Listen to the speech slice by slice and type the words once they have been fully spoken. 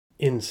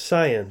In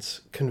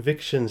science,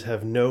 convictions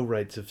have no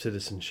rights of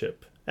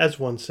citizenship, as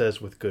one says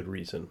with good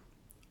reason.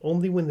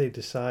 Only when they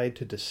decide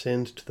to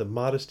descend to the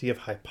modesty of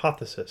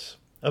hypothesis,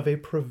 of a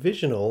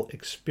provisional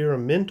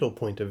experimental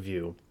point of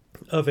view,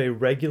 of a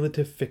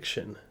regulative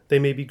fiction, they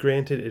may be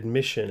granted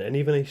admission and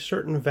even a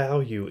certain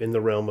value in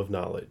the realm of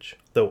knowledge,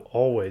 though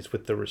always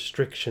with the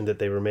restriction that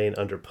they remain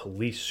under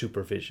police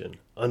supervision,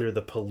 under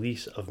the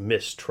police of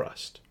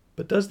mistrust.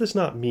 But does this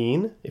not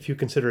mean, if you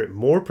consider it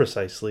more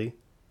precisely,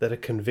 that a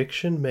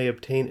conviction may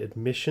obtain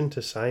admission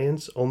to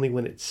science only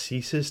when it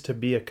ceases to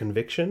be a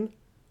conviction?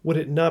 Would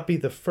it not be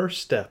the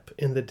first step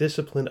in the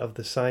discipline of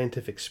the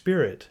scientific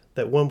spirit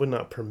that one would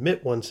not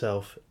permit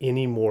oneself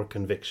any more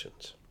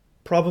convictions?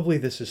 Probably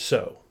this is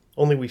so,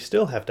 only we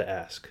still have to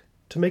ask,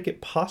 to make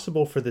it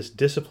possible for this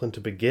discipline to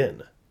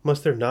begin,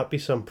 must there not be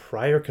some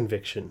prior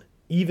conviction,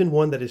 even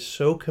one that is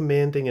so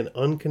commanding and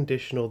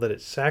unconditional that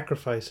it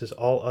sacrifices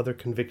all other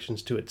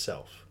convictions to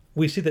itself?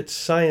 We see that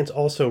science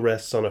also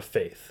rests on a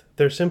faith.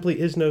 There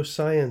simply is no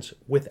science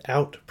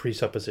without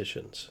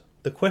presuppositions.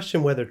 The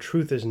question whether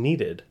truth is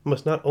needed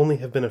must not only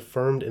have been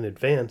affirmed in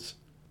advance,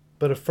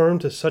 but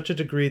affirmed to such a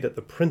degree that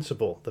the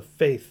principle, the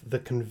faith, the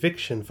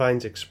conviction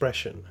finds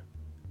expression.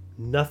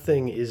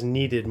 Nothing is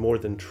needed more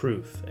than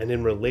truth, and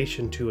in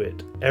relation to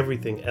it,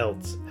 everything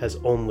else has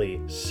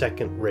only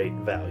second-rate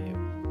value.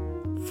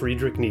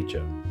 Friedrich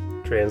Nietzsche,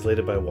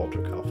 translated by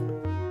Walter Kaufmann.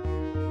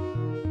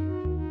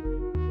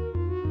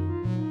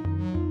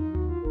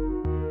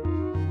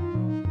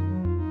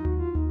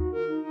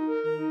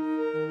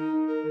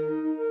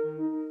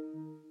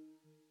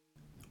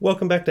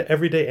 Welcome back to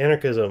Everyday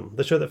Anarchism,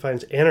 the show that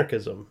finds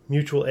anarchism,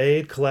 mutual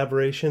aid,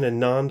 collaboration, and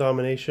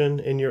non-domination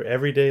in your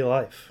everyday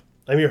life.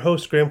 I'm your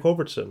host, Graham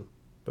Culbertson.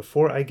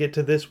 Before I get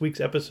to this week's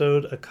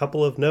episode, a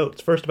couple of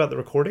notes. First, about the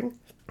recording.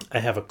 I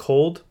have a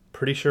cold.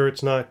 Pretty sure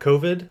it's not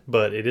COVID,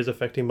 but it is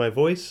affecting my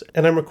voice.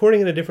 And I'm recording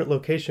in a different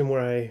location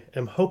where I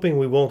am hoping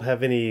we won't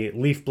have any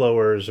leaf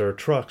blowers or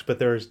trucks, but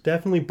there is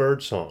definitely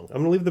birdsong. I'm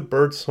going to leave the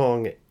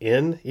birdsong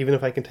in, even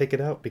if I can take it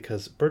out,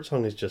 because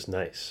birdsong is just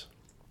nice.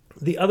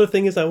 The other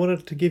thing is I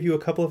wanted to give you a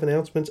couple of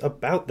announcements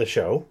about the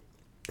show.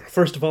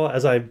 First of all,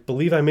 as I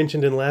believe I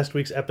mentioned in last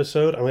week's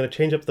episode, I'm going to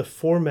change up the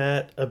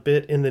format a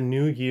bit in the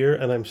new year,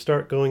 and I'm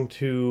going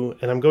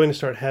to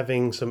start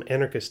having some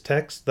anarchist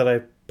texts that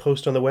I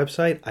post on the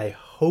website. I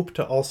hope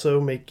to also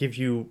give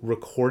you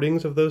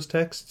recordings of those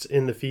texts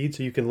in the feed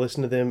so you can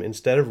listen to them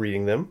instead of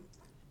reading them.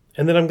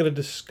 And then I'm going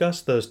to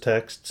discuss those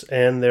texts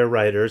and their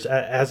writers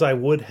as I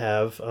would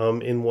have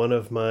in one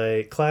of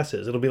my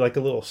classes. It'll be like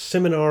a little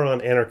seminar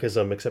on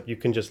anarchism, except you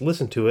can just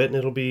listen to it, and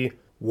it'll be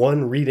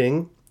one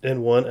reading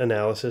and one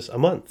analysis a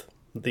month.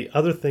 The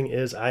other thing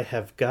is I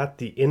have got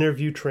the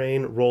interview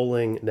train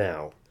rolling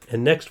now.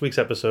 And next week's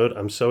episode,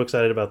 I'm so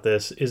excited about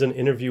this, is an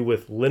interview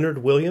with Leonard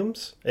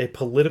Williams, a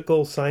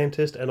political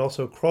scientist and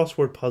also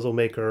crossword puzzle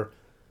maker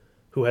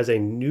who has a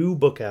new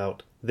book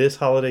out this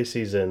holiday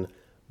season,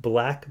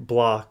 Black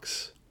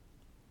Blocks,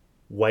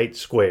 White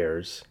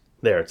Squares.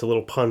 There, it's a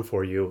little pun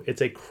for you.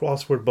 It's a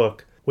crossword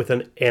book with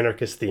an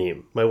anarchist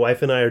theme. My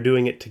wife and I are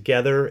doing it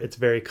together. It's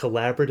very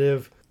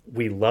collaborative.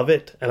 We love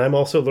it. And I'm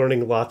also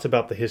learning lots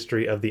about the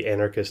history of the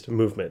anarchist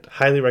movement.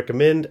 Highly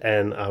recommend,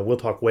 and we'll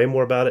talk way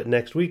more about it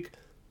next week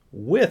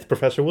with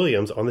Professor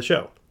Williams on the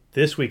show.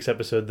 This week's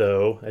episode,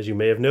 though, as you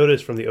may have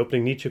noticed from the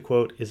opening Nietzsche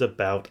quote, is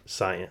about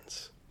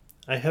science.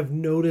 I have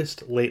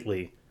noticed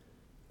lately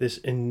this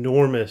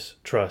enormous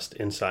trust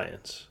in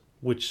science,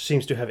 which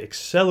seems to have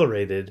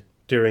accelerated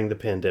during the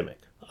pandemic.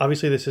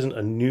 Obviously, this isn't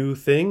a new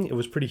thing. It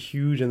was pretty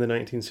huge in the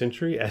 19th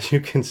century, as you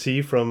can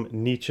see from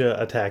Nietzsche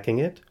attacking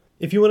it.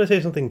 If you want to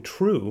say something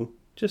true,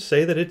 just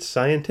say that it's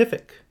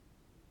scientific.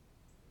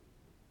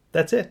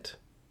 That's it.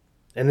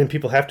 And then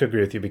people have to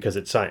agree with you because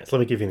it's science. Let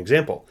me give you an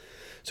example.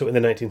 So in the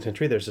 19th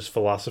century, there's this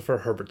philosopher,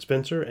 Herbert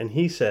Spencer, and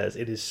he says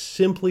it is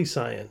simply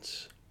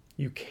science.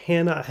 You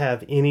cannot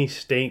have any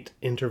state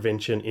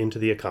intervention into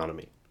the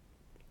economy.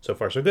 So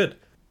far, so good.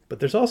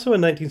 But there's also a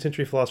 19th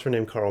century philosopher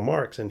named Karl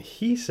Marx, and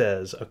he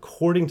says,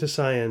 according to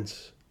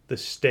science, the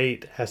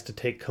state has to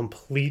take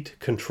complete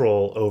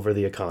control over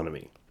the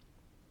economy.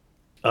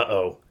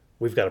 Uh-oh,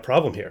 we've got a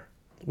problem here.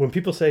 When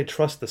people say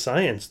trust the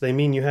science, they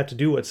mean you have to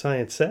do what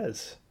science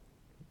says.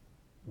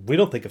 We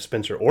don't think of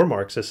Spencer or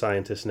Marx as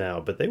scientists now,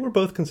 but they were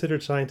both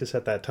considered scientists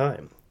at that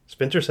time.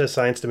 Spencer says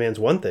science demands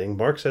one thing,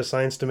 Marx says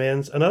science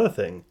demands another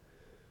thing.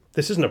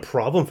 This isn't a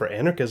problem for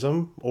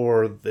anarchism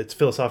or its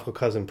philosophical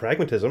cousin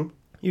pragmatism.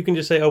 You can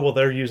just say, oh, well,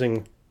 they're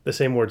using the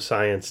same word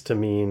science to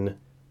mean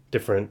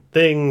different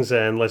things,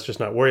 and let's just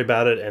not worry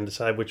about it and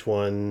decide which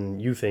one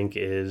you think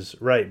is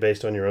right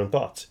based on your own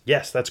thoughts.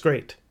 Yes, that's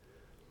great.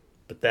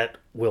 But that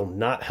will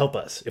not help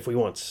us if we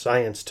want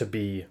science to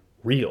be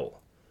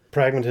real.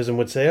 Pragmatism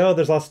would say, oh,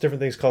 there's lots of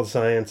different things called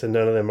science and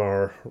none of them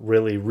are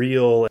really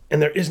real.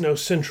 And there is no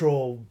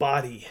central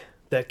body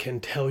that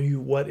can tell you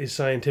what is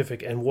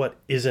scientific and what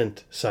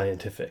isn't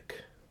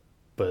scientific.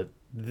 But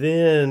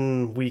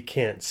then we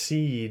can't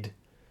cede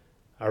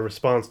our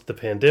response to the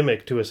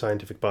pandemic to a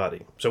scientific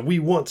body. So we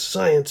want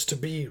science to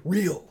be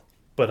real.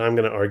 but I'm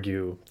going to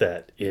argue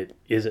that it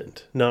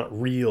isn't. Not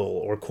real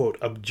or, quote,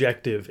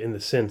 objective in the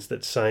sense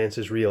that science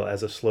is real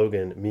as a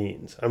slogan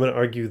means. I'm going to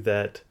argue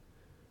that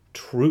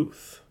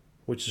truth,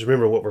 which is,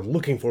 remember, what we're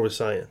looking for with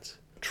science.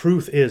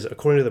 Truth is,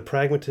 according to the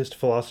pragmatist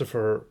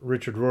philosopher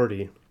Richard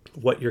Rorty,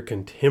 what your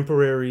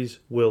contemporaries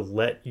will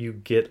let you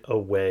get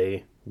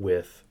away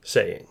with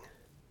saying,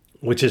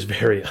 which is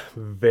very,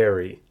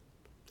 very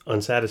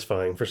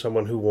unsatisfying for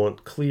someone who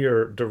wants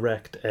clear,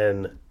 direct,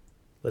 and,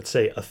 let's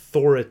say,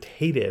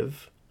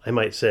 authoritative, I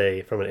might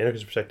say, from an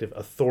anarchist perspective,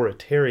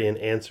 authoritarian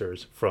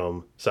answers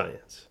from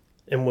science.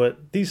 And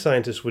what these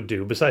scientists would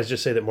do, besides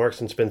just say that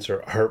Marx and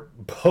Spencer are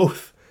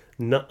both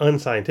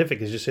unscientific,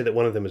 is just say that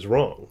one of them is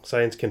wrong.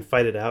 Science can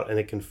fight it out and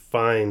it can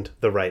find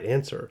the right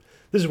answer.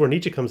 This is where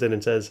Nietzsche comes in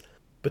and says,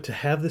 but to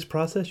have this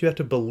process, you have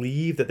to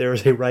believe that there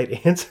is a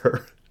right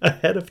answer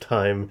ahead of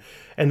time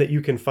and that you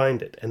can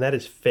find it. And that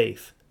is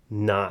faith,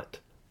 not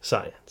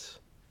science.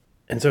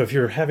 And so if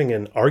you're having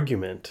an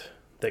argument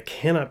that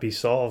cannot be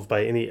solved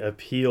by any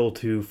appeal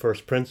to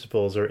first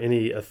principles or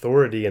any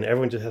authority, and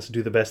everyone just has to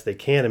do the best they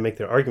can and make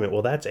their argument,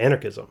 well, that's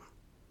anarchism.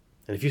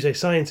 And if you say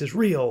science is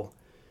real,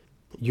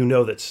 you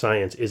know that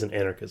science isn't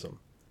anarchism.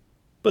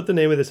 But the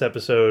name of this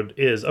episode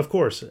is, of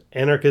course,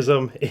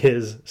 Anarchism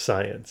is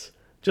Science.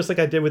 Just like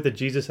I did with the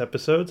Jesus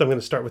episodes, I'm going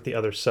to start with the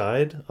other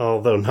side,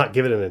 although not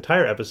give it an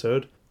entire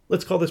episode.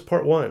 Let's call this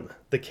part 1.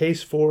 The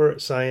case for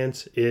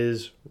science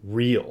is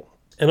real.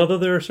 And although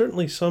there are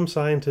certainly some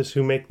scientists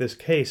who make this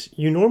case,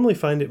 you normally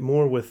find it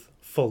more with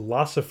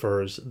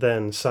philosophers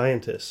than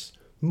scientists.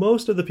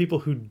 Most of the people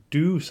who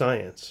do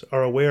science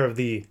are aware of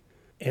the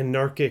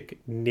anarchic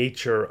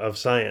nature of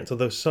science,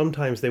 although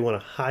sometimes they want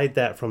to hide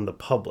that from the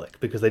public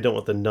because they don't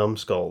want the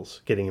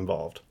numbskulls getting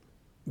involved.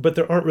 But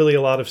there aren't really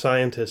a lot of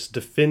scientists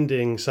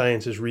defending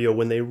science is real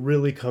when they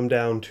really come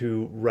down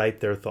to write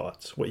their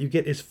thoughts. What you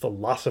get is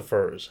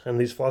philosophers, and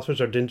these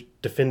philosophers are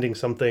defending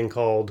something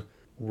called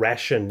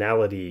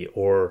rationality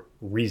or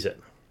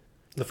reason.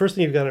 The first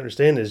thing you've got to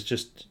understand is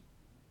just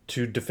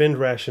to defend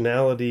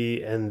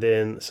rationality and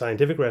then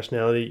scientific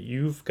rationality,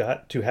 you've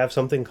got to have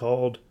something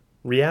called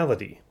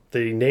reality.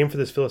 The name for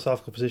this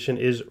philosophical position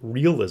is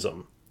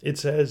realism. It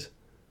says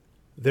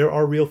there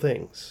are real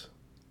things,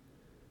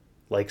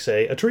 like,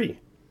 say, a tree.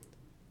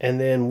 And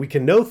then we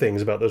can know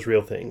things about those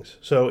real things.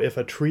 So if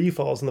a tree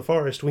falls in the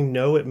forest, we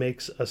know it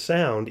makes a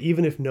sound,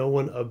 even if no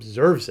one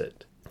observes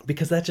it,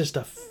 because that's just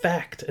a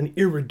fact, an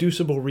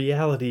irreducible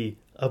reality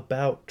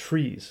about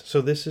trees.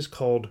 So this is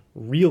called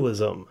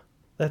realism.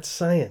 That's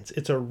science.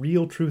 It's a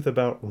real truth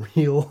about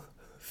real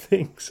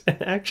things. And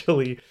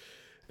actually,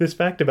 this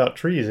fact about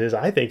trees is,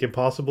 I think,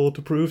 impossible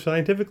to prove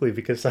scientifically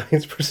because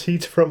science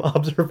proceeds from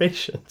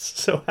observations.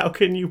 So how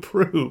can you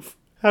prove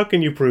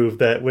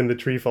that when the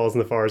tree falls in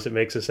the forest it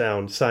makes a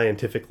sound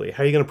scientifically?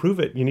 How are you going to prove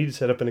it? You need to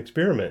set up an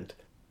experiment.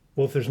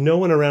 Well, if there's no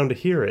one around to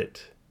hear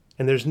it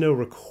and there's no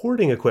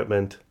recording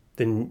equipment,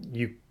 then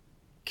you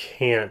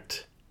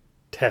can't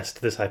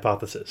test this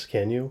hypothesis,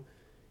 can you?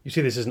 You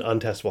see, this is an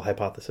untestable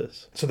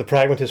hypothesis. So the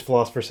pragmatist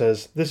philosopher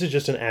says this is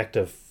just an act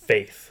of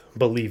faith,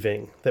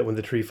 believing that when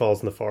the tree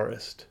falls in the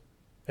forest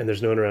and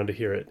there's no one around to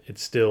hear it, it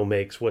still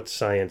makes what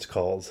science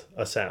calls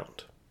a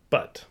sound.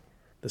 But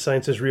the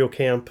science is real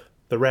camp,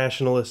 the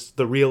rationalists,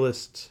 the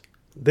realists,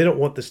 they don't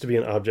want this to be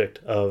an object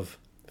of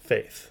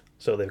faith.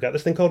 So they've got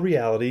this thing called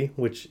reality,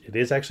 which it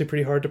is actually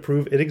pretty hard to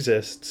prove it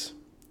exists.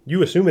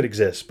 You assume it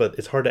exists, but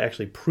it's hard to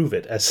actually prove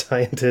it, as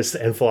scientists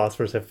and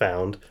philosophers have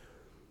found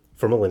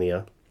for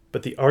millennia.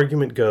 But the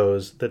argument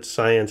goes that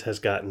science has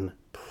gotten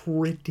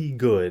pretty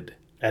good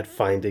at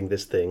finding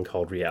this thing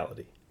called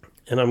reality.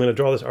 And I'm going to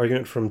draw this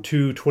argument from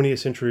two 20th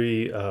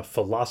century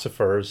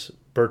philosophers,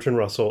 Bertrand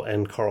Russell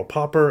and Karl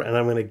Popper, and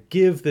I'm going to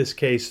give this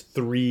case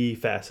 3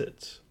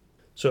 facets.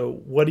 So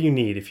what do you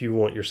need if you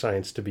want your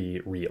science to be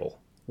real?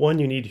 1,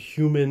 you need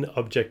human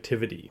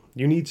objectivity.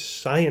 You need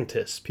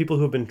scientists, people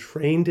who have been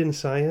trained in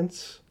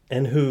science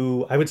and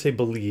who, I would say,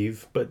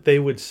 believe, but they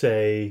would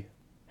say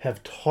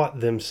have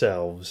taught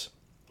themselves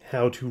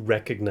how to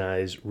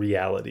recognize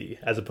reality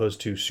as opposed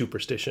to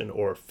superstition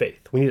or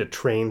faith. We need a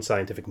trained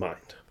scientific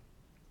mind.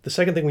 The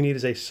second thing we need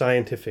is a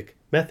scientific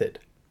method.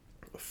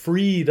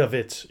 Freed of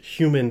its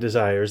human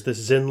desires, this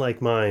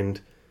Zen-like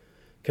mind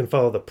can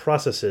follow the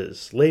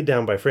processes laid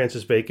down by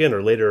Francis Bacon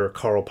or later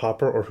Karl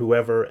Popper or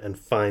whoever and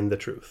find the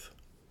truth.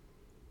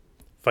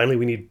 Finally,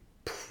 we need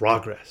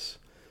progress.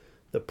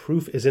 The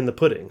proof is in the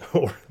pudding,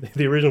 or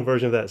the original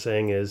version of that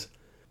saying is,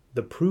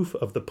 the proof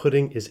of the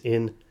pudding is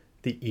in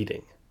the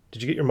eating.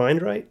 Did you get your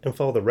mind right and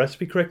follow the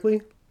recipe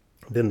correctly?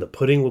 Then the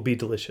pudding will be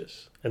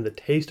delicious. And the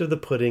taste of the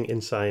pudding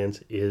in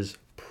science is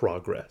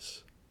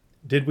progress.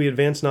 Did we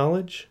advance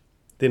knowledge?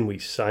 Then we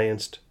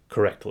scienced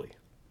correctly.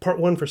 Part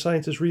 1 for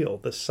Science is Real,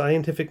 the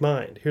scientific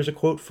mind. Here's a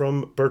quote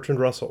from Bertrand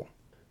Russell.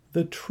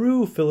 The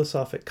true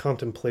philosophic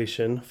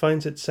contemplation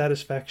finds its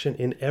satisfaction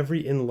in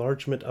every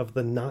enlargement of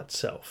the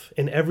not-self,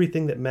 in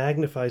everything that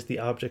magnifies the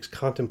objects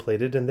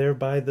contemplated and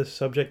thereby the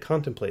subject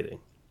contemplating.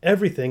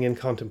 Everything in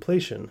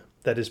contemplation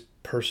that is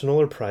personal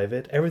or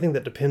private, everything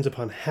that depends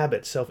upon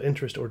habit,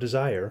 self-interest, or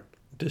desire,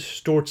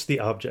 distorts the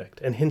object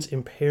and hence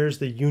impairs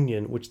the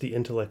union which the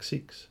intellect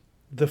seeks.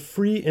 The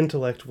free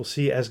intellect will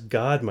see as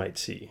God might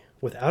see,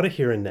 without a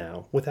here and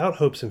now, without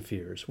hopes and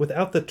fears,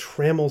 without the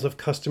trammels of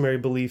customary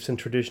beliefs and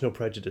traditional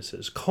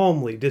prejudices,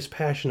 calmly,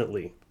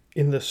 dispassionately,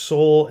 in the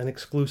sole and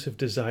exclusive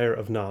desire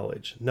of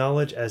knowledge,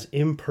 knowledge as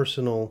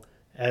impersonal,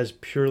 as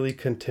purely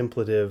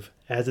contemplative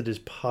as it is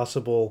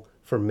possible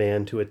for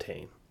man to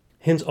attain.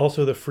 Hence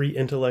also the free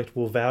intellect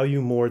will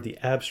value more the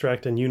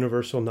abstract and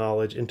universal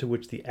knowledge into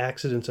which the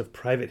accidents of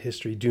private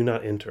history do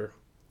not enter,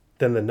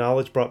 than the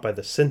knowledge brought by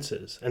the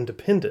senses, and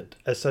dependent,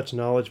 as such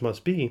knowledge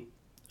must be,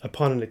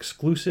 upon an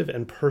exclusive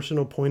and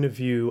personal point of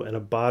view and a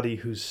body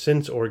whose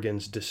sense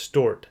organs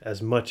distort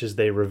as much as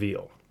they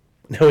reveal.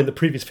 Now, in the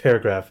previous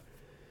paragraph,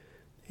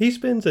 he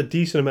spends a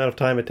decent amount of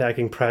time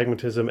attacking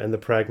pragmatism and the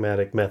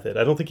pragmatic method.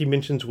 I don't think he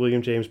mentions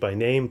William James by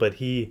name, but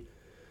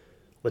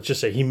let's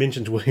just say he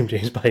mentions William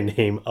James by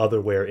name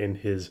otherwhere in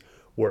his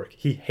work.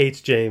 He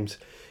hates James.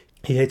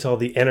 He hates all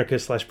the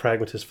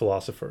anarchist/pragmatist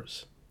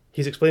philosophers.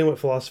 He's explaining what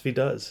philosophy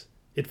does.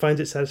 It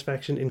finds its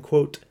satisfaction in,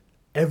 quote,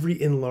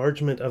 every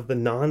enlargement of the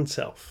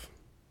non-self.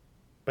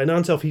 By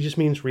non-self, he just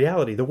means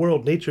reality, the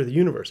world, nature, the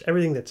universe,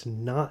 everything that's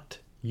not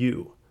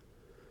you.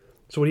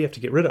 So what do you have to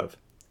get rid of?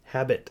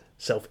 Habit,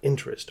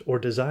 self-interest, or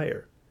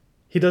desire.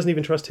 He doesn't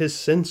even trust his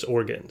sense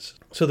organs.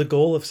 So the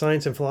goal of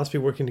science and philosophy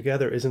working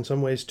together is in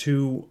some ways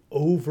to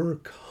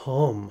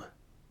overcome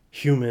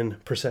human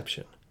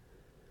perception.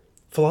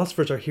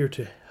 Philosophers are here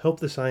to help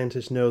the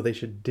scientists know they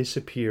should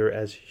disappear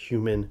as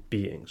human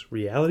beings.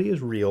 Reality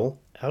is real,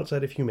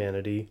 outside of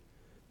humanity.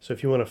 So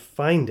if you want to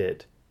find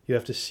it, you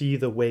have to see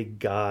the way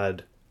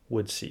God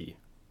would see.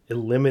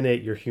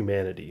 Eliminate your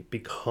humanity.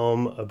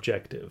 Become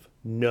objective.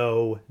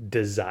 No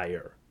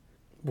desire.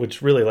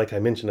 Which really, like I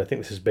mentioned, I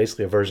think this is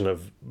basically a version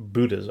of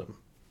Buddhism.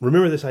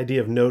 Remember this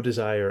idea of no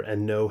desire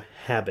and no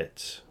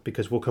habits,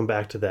 because we'll come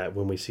back to that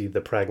when we see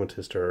the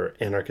pragmatist or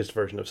anarchist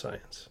version of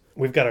science.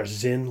 We've got our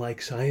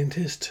Zen-like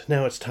scientist.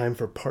 Now it's time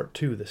for part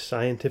 2, the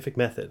scientific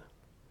method.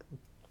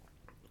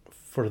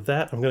 For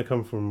that, I'm going to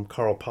come from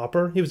Karl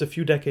Popper. He was a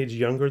few decades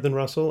younger than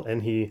Russell,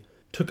 and he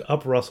took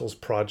up Russell's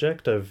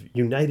project of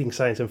uniting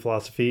science and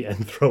philosophy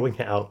and throwing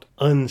out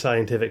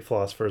unscientific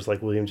philosophers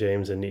like William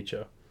James and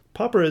Nietzsche.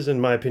 Popper is, in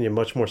my opinion,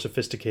 much more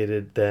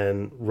sophisticated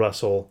than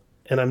Russell,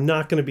 and I'm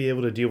not going to be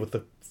able to deal with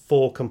the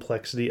full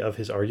complexity of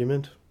his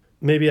argument.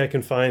 Maybe I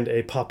can find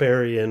a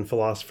Popperian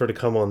philosopher to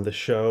come on the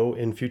show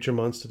in future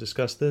months to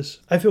discuss this.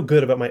 I feel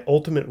good about my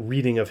ultimate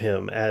reading of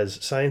him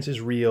as science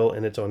is real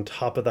and it's on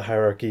top of the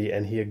hierarchy,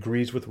 and he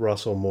agrees with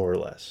Russell more or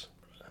less.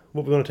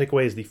 What we want to take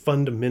away is the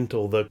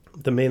fundamental,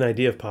 the main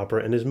idea of Popper,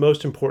 and his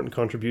most important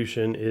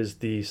contribution is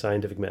the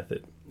scientific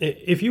method.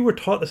 If you were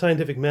taught the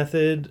scientific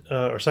method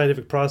or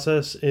scientific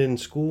process in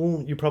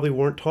school, you probably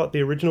weren't taught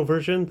the original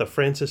version, the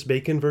Francis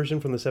Bacon version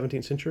from the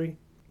 17th century,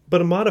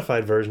 but a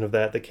modified version of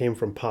that came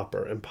from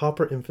Popper, and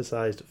Popper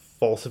emphasized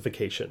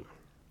falsification.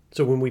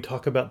 So when we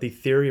talk about the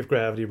theory of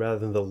gravity rather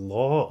than the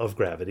law of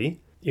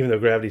gravity, even though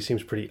gravity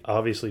seems pretty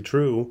obviously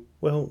true,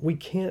 well, we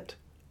can't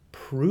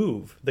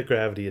prove that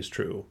gravity is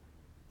true.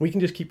 We can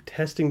just keep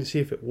testing to see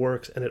if it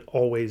works, and it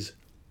always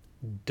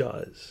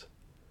does.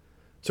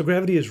 So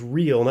gravity is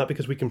real, not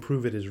because we can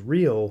prove it is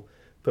real,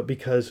 but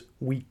because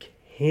we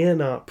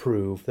cannot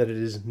prove that it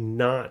is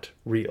not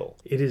real.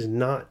 It is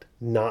not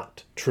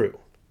true.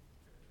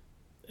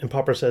 And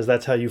Popper says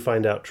that's how you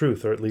find out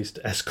truth, or at least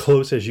as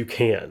close as you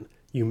can.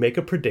 You make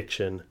a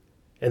prediction,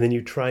 and then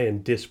you try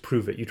and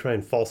disprove it. You try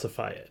and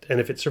falsify it. And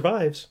if it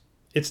survives,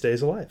 it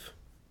stays alive.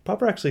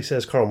 Popper actually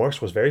says Karl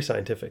Marx was very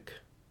scientific.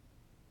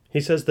 He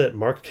says that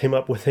Marx came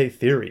up with a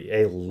theory,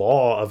 a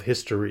law of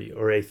history,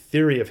 or a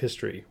theory of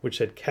history, which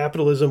said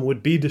capitalism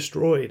would be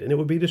destroyed, and it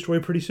would be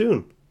destroyed pretty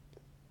soon.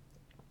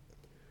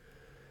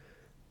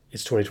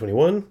 It's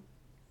 2021.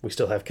 We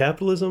still have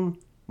capitalism.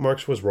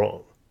 Marx was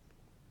wrong.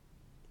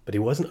 But he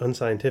wasn't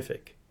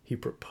unscientific. He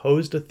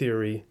proposed a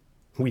theory.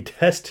 We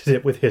tested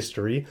it with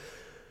history.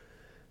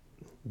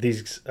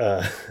 These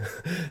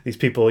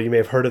people, you may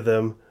have heard of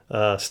them,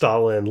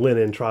 Stalin,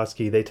 Lenin,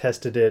 Trotsky, they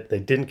tested it. They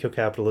didn't kill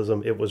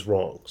capitalism. It was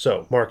wrong.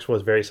 So Marx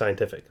was very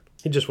scientific.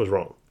 He just was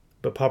wrong.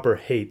 But Popper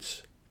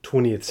hates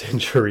 20th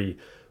century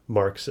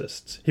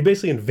Marxists. He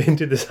basically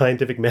invented the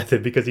scientific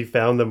method because he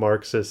found the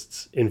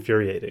Marxists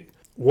infuriating.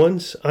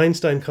 Once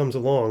Einstein comes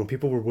along,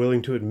 people were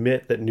willing to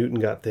admit that Newton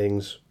got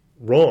things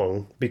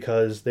wrong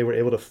because they were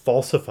able to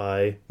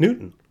falsify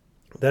Newton.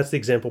 That's the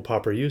example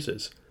Popper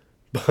uses.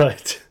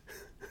 But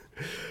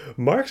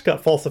Marx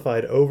got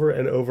falsified over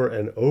and over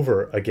and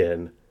over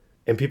again,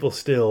 and people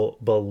still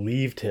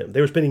believed him.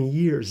 They were spending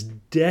years,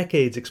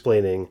 decades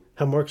explaining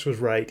how Marx was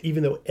right,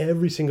 even though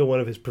every single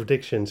one of his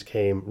predictions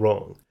came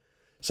wrong.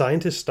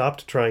 Scientists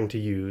stopped trying to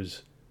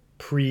use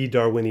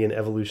pre-Darwinian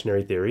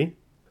evolutionary theory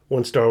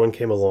once Darwin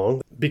came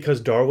along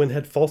because Darwin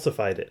had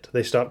falsified it.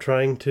 They stopped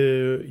trying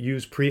to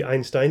use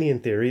pre-Einsteinian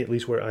theory, at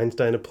least where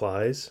Einstein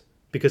applies,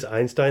 because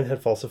Einstein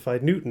had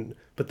falsified Newton.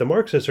 But the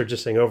Marxists are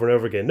just saying over and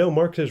over again, no,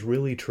 Marx is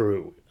really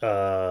true.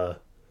 No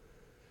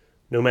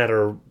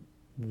matter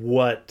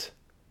what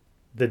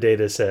the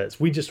data says.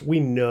 We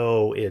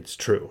know it's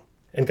true.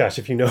 And gosh,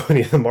 if you know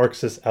any of the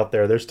Marxists out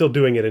there, they're still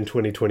doing it in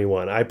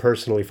 2021. I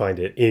personally find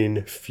it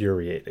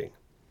infuriating.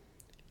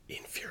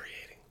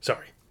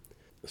 Sorry.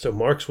 So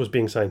Marx was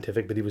being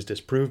scientific, but he was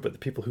disproved. But the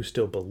people who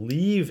still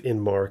believe in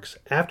Marx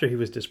after he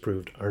was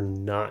disproved are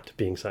not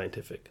being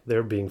scientific.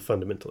 They're being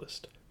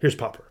fundamentalist. Here's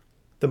Popper.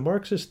 The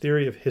Marxist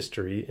theory of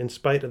history, in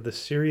spite of the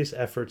serious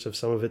efforts of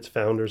some of its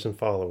founders and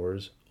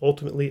followers,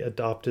 ultimately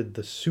adopted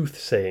the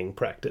soothsaying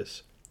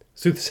practice.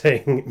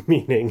 Soothsaying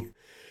meaning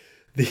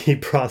the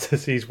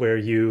processes where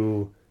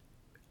you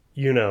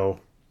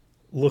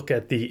look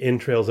at the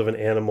entrails of an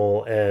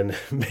animal and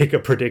make a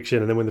prediction,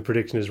 and then when the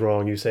prediction is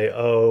wrong, you say,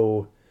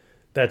 oh,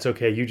 that's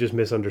okay, you just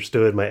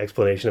misunderstood my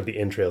explanation of the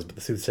entrails, but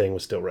the soothsaying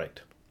was still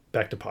right.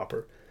 Back to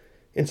Popper.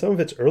 In some of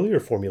its earlier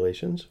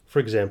formulations, for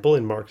example,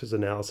 in Marx's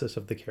analysis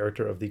of the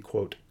character of the,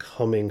 quote,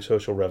 coming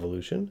social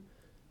revolution,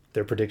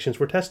 their predictions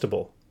were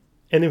testable,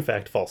 and in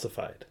fact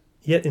falsified.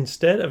 Yet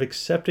instead of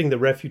accepting the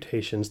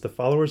refutations, the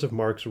followers of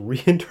Marx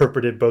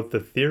reinterpreted both the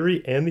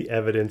theory and the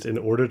evidence in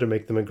order to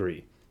make them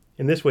agree.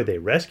 In this way, they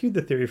rescued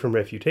the theory from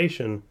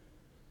refutation,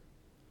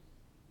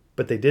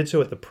 but they did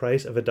so at the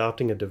price of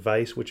adopting a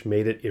device which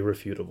made it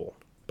irrefutable.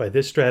 By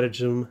this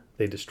stratagem,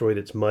 they destroyed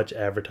its much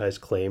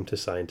advertised claim to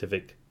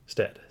scientific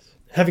status.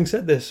 Having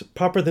said this,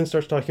 Popper then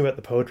starts talking about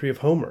the poetry of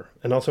Homer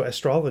and also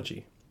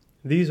astrology.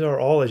 These are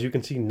all, as you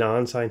can see,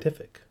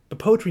 non-scientific. But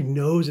poetry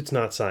knows it's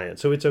not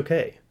science, so it's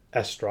okay.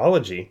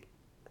 Astrology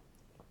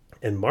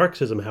and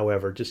Marxism,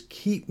 however, just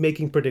keep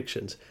making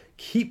predictions,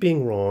 keep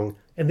being wrong,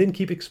 and then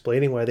keep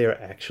explaining why they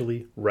are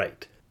actually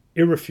right.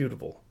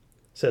 Irrefutable,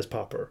 says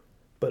Popper,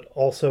 but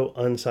also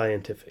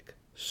unscientific.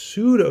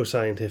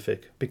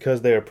 Pseudoscientific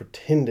because they are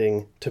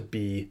pretending to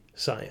be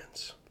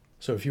science.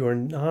 So if you are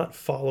not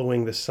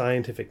following the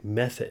scientific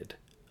method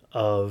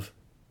of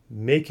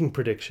making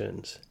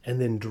predictions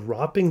and then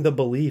dropping the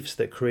beliefs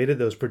that created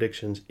those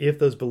predictions, if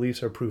those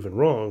beliefs are proven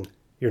wrong,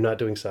 you're not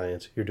doing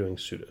science, you're doing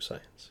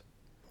pseudoscience.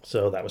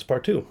 So that was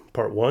part 2.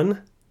 Part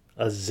 1,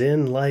 a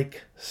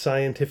Zen-like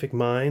scientific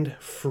mind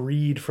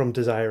freed from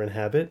desire and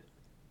habit.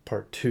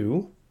 Part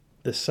 2,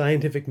 the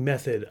scientific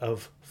method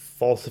of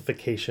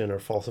falsification or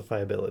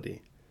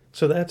falsifiability.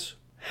 So that's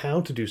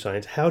how to do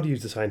science, how to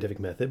use the scientific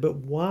method, but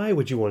why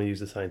would you want to use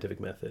the scientific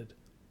method?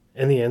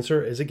 And the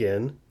answer is,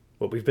 again,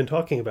 what we've been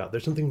talking about.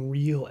 There's something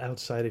real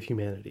outside of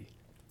humanity.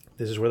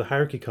 This is where the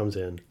hierarchy comes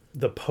in.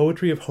 The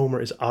poetry of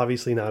Homer is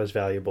obviously not as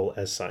valuable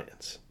as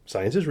science.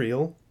 Science is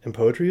real, and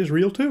poetry is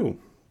real too,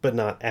 but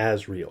not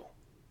as real.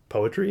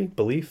 Poetry,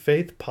 belief,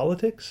 faith,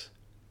 politics,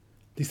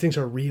 these things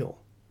are real,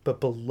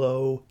 but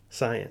below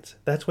science.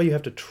 That's why you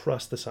have to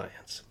trust the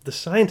science. The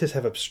scientists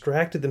have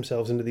abstracted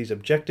themselves into these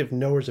objective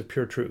knowers of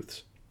pure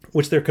truths,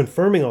 which they're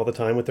confirming all the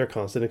time with their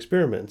constant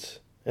experiments,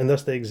 and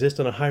thus they exist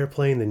on a higher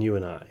plane than you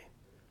and I.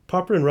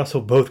 Popper and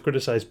Russell both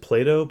criticize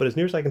Plato, but as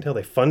near as I can tell,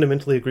 they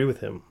fundamentally agree with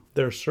him.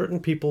 There are certain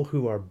people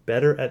who are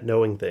better at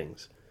knowing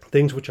things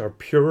which are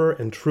purer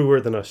and truer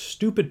than us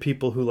stupid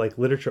people who like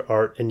literature,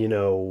 art, and,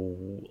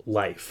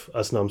 life,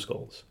 us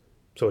numbskulls.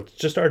 So it's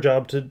just our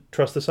job to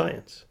trust the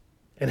science.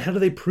 And how do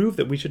they prove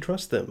that we should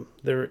trust them?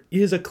 There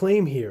is a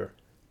claim here.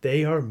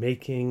 They are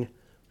making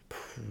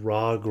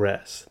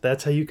progress.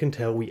 That's how you can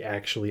tell we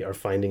actually are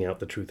finding out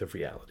the truth of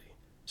reality.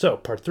 So,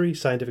 part 3,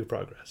 scientific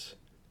progress.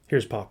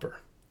 Here's Popper.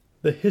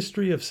 The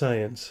history of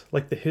science,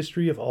 like the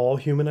history of all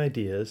human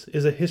ideas,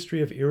 is a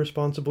history of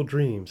irresponsible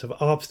dreams, of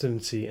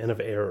obstinacy, and of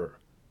error.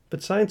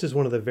 But science is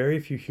one of the very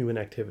few human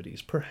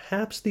activities,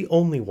 perhaps the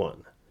only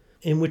one,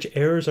 in which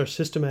errors are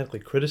systematically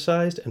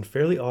criticized and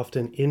fairly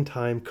often in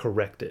time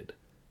corrected.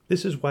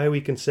 This is why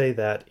we can say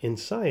that, in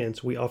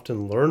science, we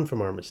often learn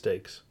from our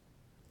mistakes,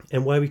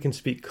 and why we can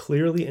speak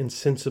clearly and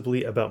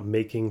sensibly about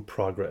making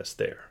progress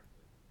there.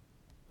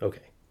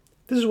 Okay,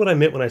 this is what I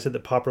meant when I said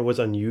that Popper was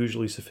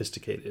unusually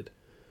sophisticated.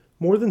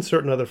 More than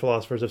certain other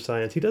philosophers of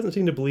science, he doesn't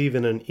seem to believe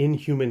in an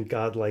inhuman,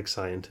 godlike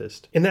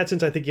scientist. In that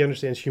sense, I think he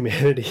understands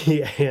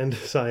humanity and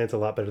science a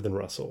lot better than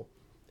Russell.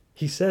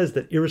 He says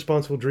that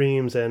irresponsible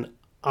dreams and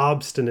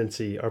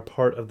obstinacy are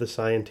part of the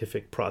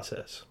scientific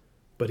process.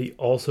 But he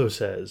also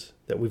says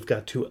that we've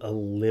got to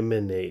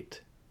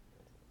eliminate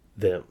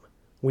them.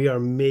 We are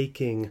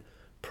making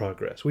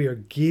progress. We are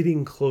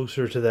getting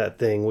closer to that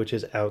thing which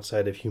is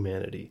outside of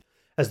humanity.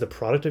 As the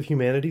product of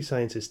humanity,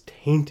 science is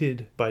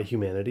tainted by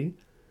humanity.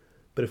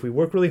 But if we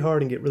work really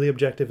hard and get really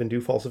objective and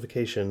do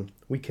falsification,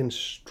 we can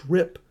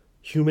strip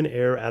human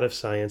error out of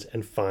science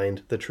and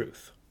find the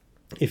truth.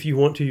 If you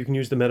want to, you can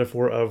use the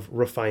metaphor of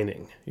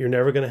refining. You're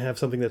never going to have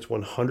something that's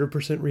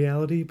 100%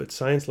 reality, but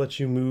science lets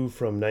you move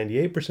from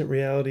 98%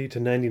 reality to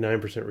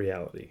 99%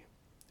 reality.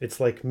 It's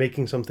like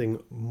making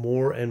something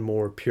more and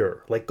more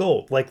pure, like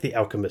gold, like the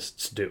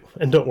alchemists do.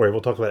 And don't worry,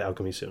 we'll talk about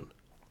alchemy soon.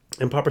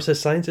 And Popper says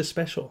science is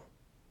special.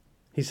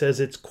 He says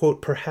it's,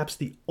 quote, perhaps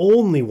the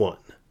only one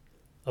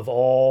of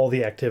all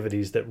the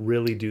activities that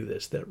really do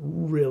this, that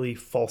really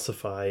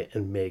falsify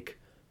and make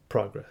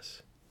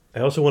progress.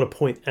 I also want to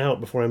point out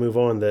before I move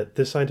on that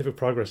this scientific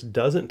progress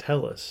doesn't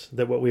tell us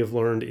that what we have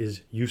learned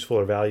is useful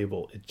or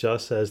valuable. It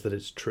just says that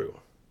it's true.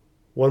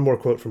 One more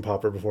quote from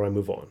Popper before I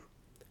move on.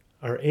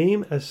 Our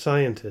aim as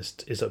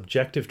scientists is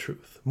objective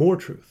truth,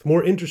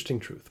 more interesting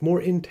truth, more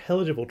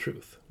intelligible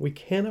truth. We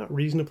cannot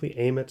reasonably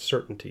aim at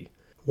certainty.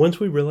 Once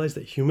we realize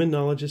that human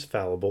knowledge is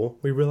fallible,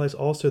 we realize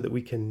also that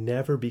we can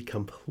never be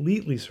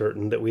completely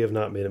certain that we have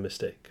not made a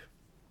mistake.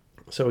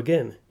 So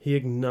again, he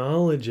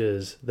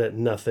acknowledges that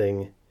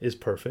nothing is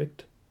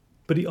perfect,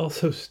 but he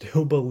also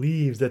still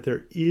believes that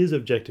there is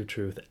objective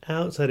truth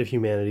outside of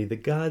humanity, the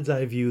God's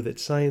eye view that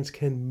science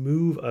can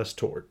move us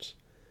towards.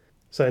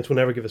 Science will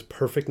never give us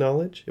perfect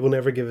knowledge. It will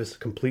never give us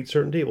complete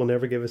certainty. It will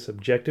never give us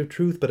objective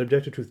truth, but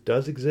objective truth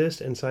does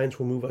exist, and science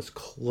will move us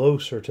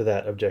closer to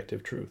that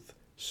objective truth.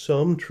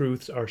 Some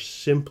truths are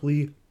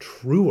simply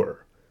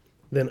truer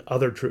than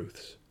other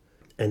truths,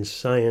 and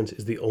science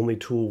is the only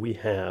tool we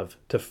have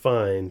to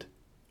find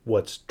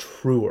what's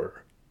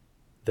truer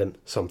than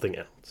something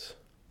else.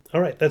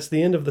 All right, that's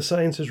the end of the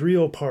science is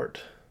real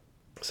part.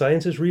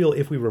 Science is real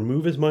if we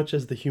remove as much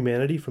as the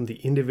humanity from the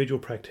individual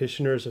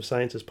practitioners of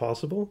science as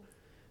possible.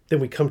 Then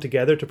we come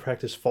together to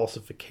practice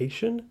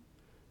falsification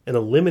and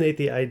eliminate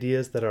the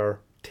ideas that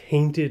are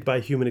tainted by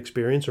human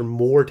experience or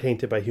more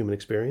tainted by human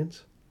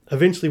experience.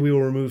 Eventually, we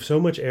will remove so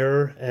much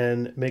error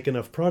and make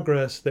enough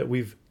progress that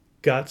we've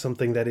got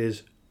something that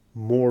is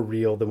more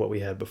real than what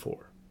we had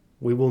before.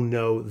 We will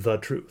know the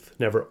truth.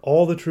 Never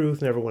all the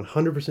truth, never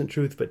 100%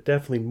 truth, but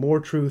definitely more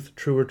truth,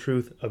 truer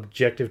truth,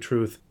 objective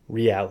truth,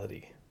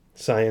 reality.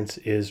 Science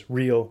is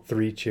real.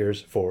 3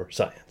 cheers for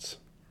science.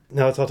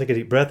 Now let's all take a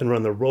deep breath and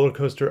run the roller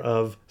coaster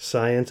of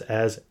science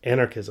as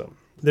anarchism.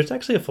 There's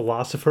actually a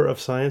philosopher of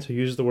science who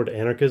uses the word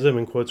anarchism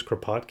and quotes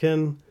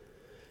Kropotkin.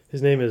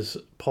 His name is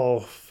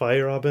Paul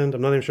Feyerabend.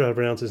 I'm not even sure how to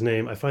pronounce his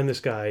name. I find this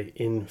guy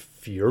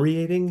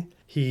infuriating.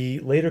 He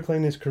later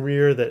claimed in his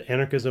career that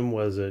anarchism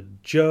was a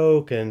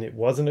joke and it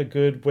wasn't a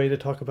good way to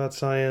talk about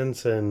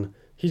science, and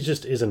he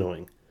just is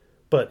annoying.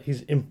 But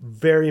he's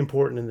very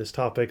important in this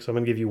topic, so I'm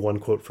going to give you one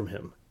quote from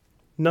him.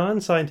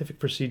 Non-scientific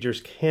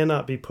procedures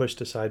cannot be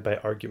pushed aside by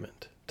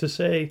argument. To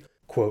say,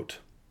 quote,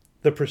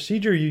 "The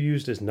procedure you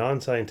used is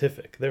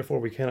non-scientific, therefore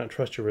we cannot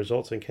trust your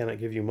results and cannot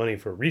give you money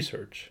for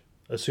research,"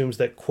 assumes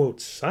that,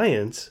 quote,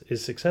 "science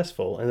is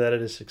successful and that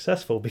it is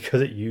successful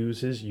because it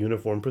uses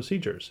uniform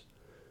procedures."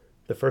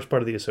 The first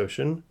part of the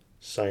assertion,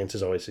 science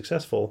is always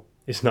successful,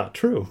 is not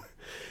true.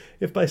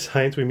 If by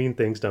science we mean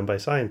things done by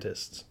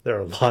scientists, there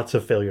are lots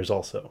of failures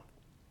also.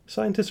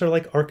 Scientists are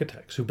like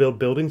architects who build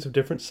buildings of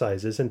different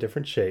sizes and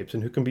different shapes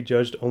and who can be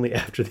judged only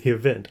after the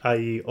event,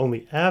 i.e.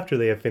 only after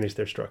they have finished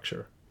their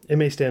structure. It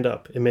may stand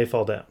up, it may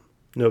fall down.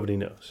 Nobody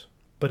knows.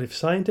 But if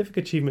scientific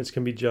achievements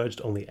can be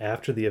judged only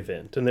after the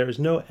event, and there is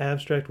no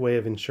abstract way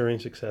of ensuring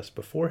success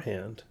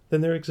beforehand,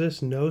 then there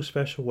exists no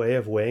special way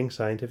of weighing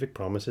scientific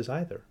promises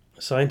either.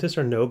 Scientists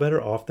are no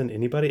better off than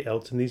anybody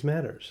else in these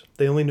matters.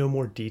 They only know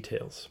more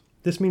details.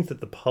 This means that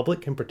the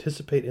public can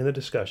participate in the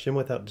discussion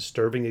without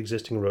disturbing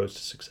existing roads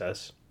to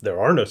success. There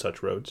are no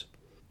such roads.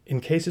 In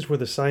cases where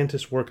the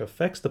scientist's work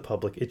affects the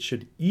public, it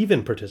should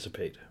even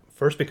participate.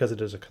 First, because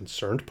it is a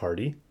concerned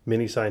party.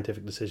 Many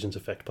scientific decisions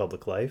affect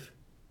public life.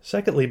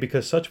 Secondly,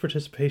 because such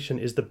participation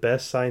is the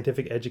best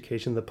scientific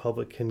education the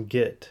public can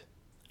get.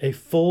 A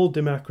full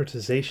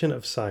democratization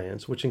of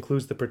science, which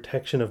includes the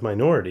protection of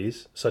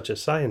minorities, such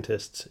as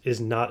scientists,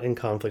 is not in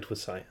conflict with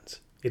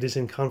science. It is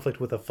in conflict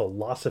with a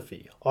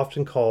philosophy,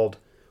 often called,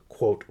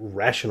 quote,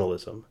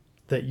 rationalism,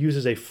 that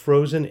uses a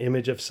frozen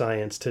image of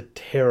science to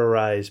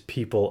terrorize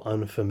people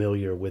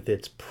unfamiliar with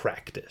its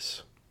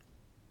practice.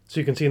 So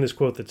you can see in this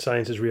quote that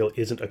science is real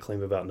isn't a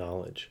claim about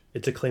knowledge.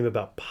 It's a claim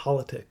about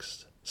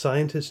politics.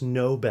 Scientists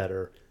know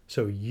better,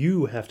 so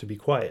you have to be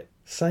quiet.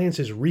 Science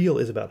is real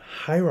is about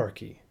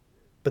hierarchy.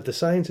 But the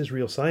science is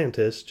real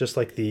scientists, just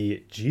like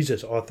the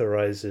Jesus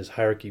authorizes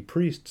hierarchy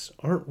priests,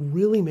 aren't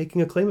really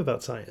making a claim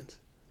about science.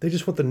 They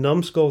just want the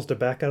numbskulls to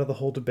back out of the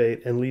whole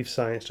debate and leave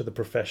science to the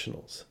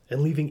professionals.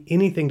 And leaving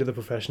anything to the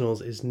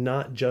professionals is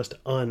not just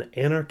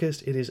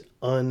un-anarchist, it is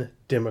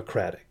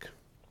undemocratic.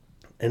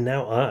 And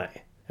now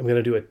I am going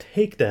to do a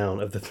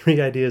takedown of the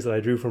 3 ideas that I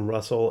drew from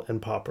Russell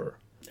and Popper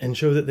and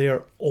show that they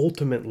are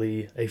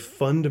ultimately a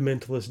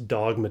fundamentalist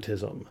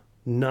dogmatism,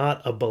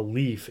 not a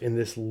belief in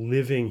this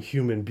living,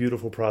 human,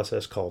 beautiful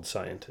process called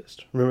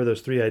scientist. Remember,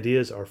 those 3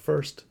 ideas are: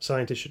 first,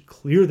 scientists should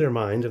clear their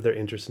mind of their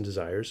interests and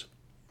desires.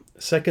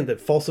 Second, that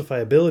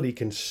falsifiability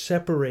can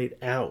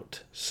separate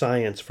out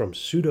science from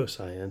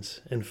pseudoscience.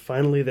 And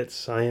finally, that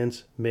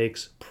science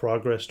makes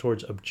progress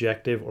towards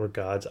objective or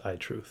God's eye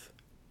truth.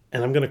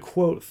 And I'm going to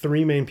quote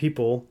 3 main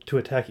people to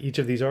attack each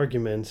of these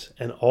arguments,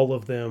 and all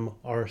of them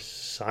are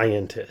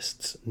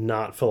scientists,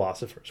 not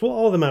philosophers. Well,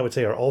 all of them I would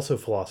say are also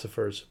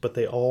philosophers, but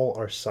they all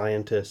are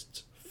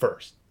scientists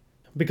first.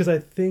 Because I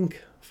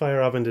think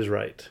Feyerabend is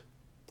right.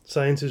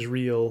 Science is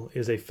real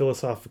is a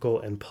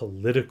philosophical and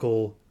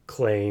political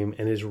claim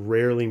and is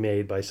rarely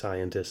made by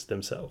scientists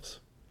themselves.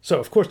 So,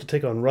 of course, to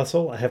take on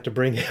Russell, I have to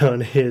bring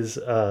on his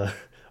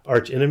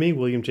arch-enemy,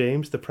 William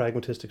James, the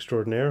pragmatist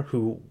extraordinaire,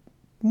 who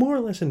more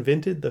or less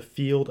invented the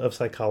field of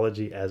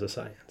psychology as a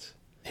science.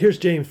 Here's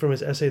James from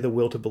his essay, The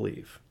Will to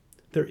Believe.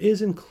 There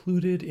is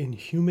included in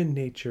human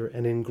nature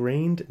an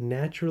ingrained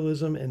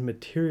naturalism and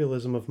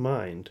materialism of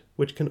mind,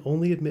 which can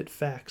only admit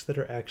facts that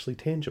are actually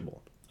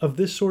tangible. Of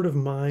this sort of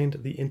mind,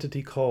 the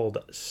entity called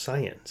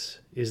science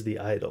is the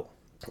idol.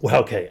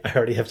 Well, okay, I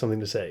already have something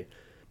to say.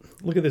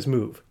 Look at this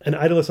move. An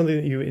idol is something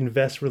that you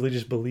invest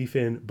religious belief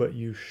in, but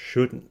you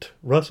shouldn't.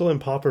 Russell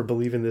and Popper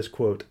believe in this,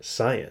 quote,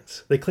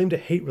 science. They claim to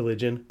hate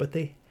religion, but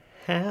they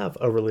have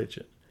a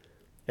religion.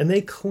 And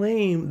they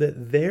claim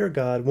that their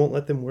God won't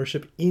let them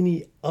worship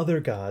any other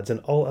gods, and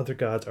all other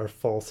gods are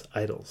false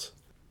idols.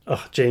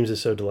 Oh, James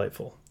is so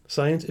delightful.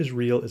 Science is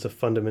real is a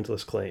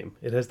fundamentalist claim.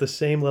 It has the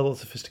same level of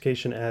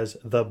sophistication as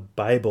the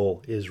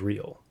Bible is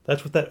real.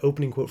 That's what that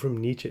opening quote from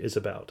Nietzsche is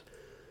about.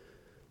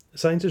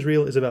 Science is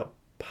real is about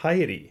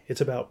piety.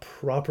 It's about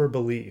proper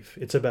belief.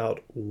 It's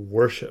about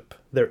worship.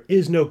 There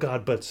is no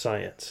God but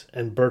science,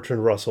 and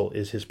Bertrand Russell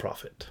is his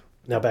prophet.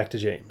 Now back to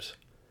James.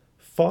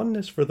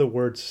 Fondness for the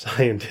word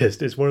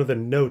scientist is one of the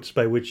notes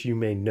by which you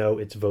may know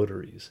its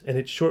votaries, and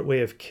its short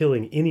way of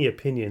killing any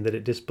opinion that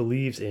it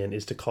disbelieves in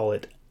is to call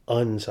it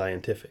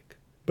unscientific.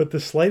 But the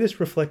slightest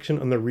reflection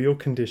on the real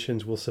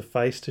conditions will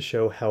suffice to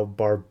show how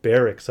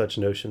barbaric such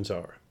notions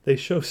are. They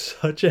show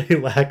such a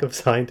lack of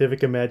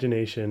scientific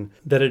imagination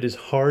that it is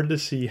hard to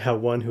see how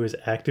one who is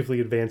actively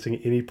advancing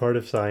any part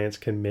of science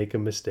can make a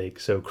mistake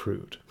so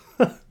crude.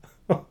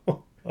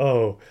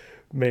 Oh,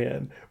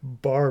 man,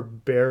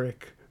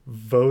 barbaric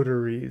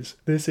votaries.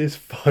 This is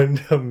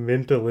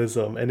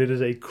fundamentalism, and it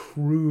is a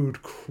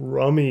crude,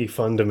 crummy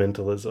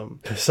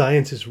fundamentalism.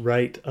 Science is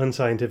right,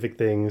 unscientific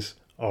things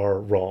are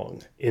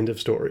wrong. End of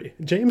story.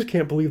 James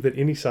can't believe that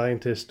any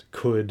scientist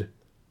could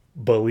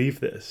believe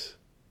this,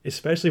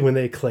 especially when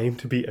they claim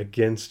to be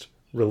against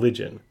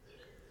religion.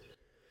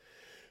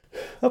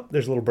 Oh,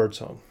 there's a little bird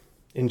song.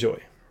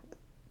 Enjoy.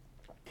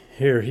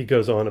 Here he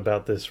goes on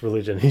about this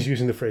religion. He's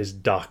using the phrase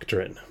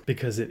doctrine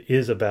because it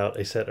is about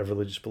a set of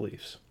religious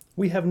beliefs.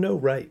 We have no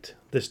right,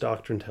 this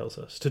doctrine tells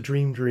us, to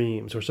dream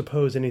dreams or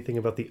suppose anything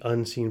about the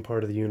unseen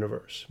part of the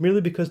universe, merely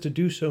because to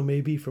do so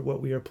may be for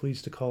what we are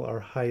pleased to call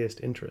our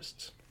highest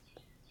interests.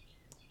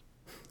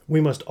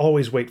 We must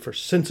always wait for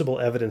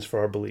sensible evidence for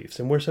our beliefs,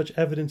 and where such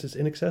evidence is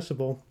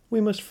inaccessible, we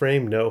must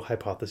frame no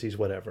hypotheses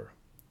whatever.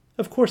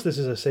 Of course, this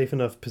is a safe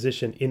enough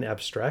position in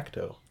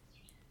abstracto.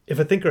 If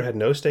a thinker had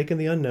no stake in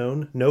the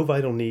unknown, no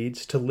vital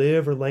needs, to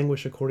live or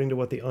languish according to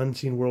what the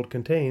unseen world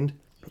contained,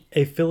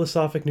 a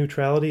philosophic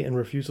neutrality and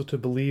refusal to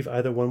believe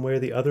either one way or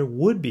the other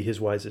would be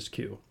his wisest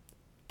cue.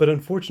 But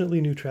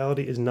unfortunately,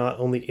 neutrality is not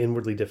only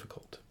inwardly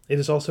difficult, it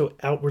is also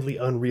outwardly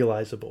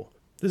unrealizable.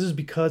 This is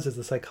because, as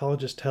the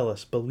psychologists tell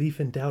us, belief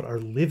and doubt are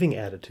living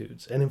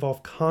attitudes and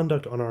involve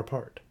conduct on our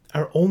part.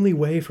 Our only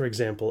way, for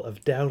example,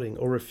 of doubting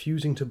or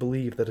refusing to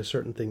believe that a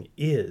certain thing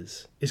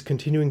is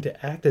continuing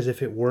to act as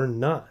if it were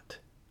not.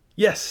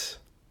 Yes!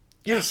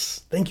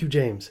 Yes! Thank you,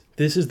 James.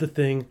 This is the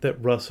thing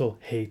that Russell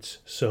hates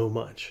so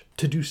much.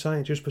 To do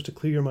science, you're supposed to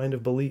clear your mind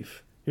of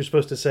belief. You're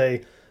supposed to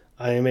say,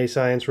 I am a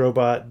science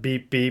robot,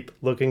 beep beep,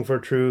 looking for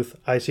truth.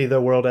 I see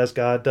the world as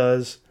God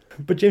does.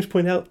 But James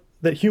pointed out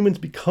that humans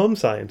become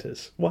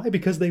scientists. Why?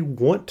 Because they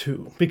want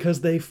to.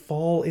 Because they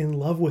fall in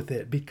love with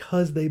it.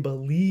 Because they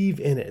believe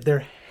in it.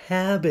 Their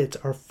habits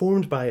are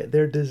formed by it.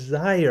 Their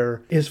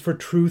desire is for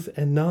truth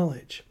and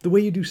knowledge. The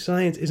way you do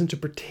science isn't to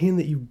pretend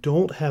that you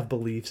don't have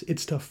beliefs.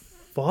 It's to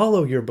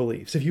follow your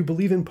beliefs. If you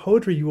believe in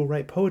poetry, you will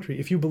write poetry.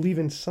 If you believe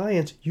in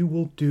science, you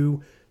will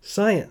do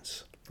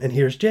science. And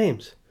here's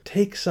James.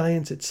 Take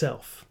science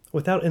itself.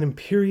 Without an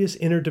imperious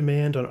inner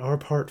demand on our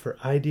part for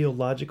ideal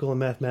logical and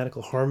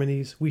mathematical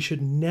harmonies, we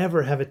should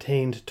never have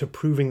attained to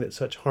proving that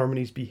such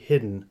harmonies be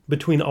hidden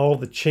between all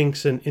the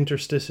chinks and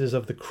interstices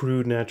of the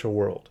crude natural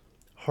world.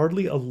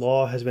 Hardly a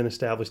law has been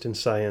established in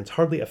science,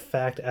 hardly a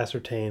fact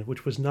ascertained,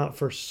 which was not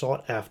first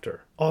sought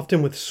after,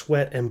 often with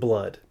sweat and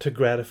blood, to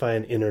gratify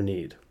an inner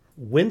need.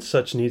 Whence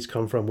such needs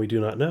come from, we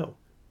do not know.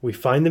 We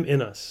find them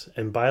in us,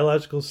 and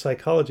biological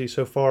psychology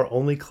so far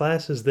only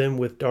classes them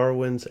with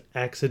Darwin's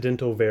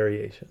accidental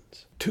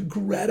variations. To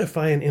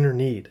gratify an inner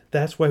need,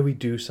 that's why we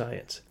do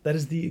science. That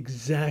is the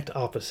exact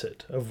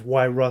opposite of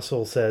why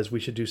Russell says we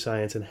should do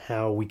science and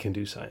how we can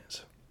do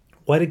science.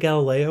 Why did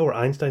Galileo or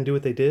Einstein do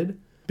what they did?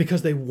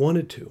 Because they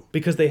wanted to,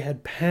 because they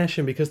had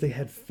passion, because they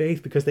had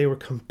faith, because they were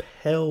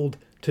compelled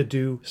to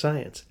do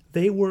science.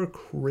 They were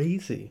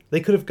crazy. They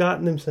could have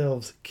gotten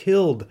themselves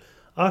killed,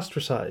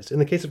 ostracized. In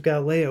the case of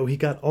Galileo, he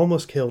got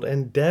almost killed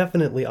and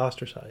definitely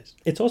ostracized.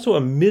 It's also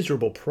a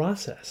miserable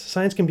process.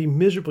 Science can be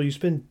miserable. You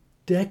spend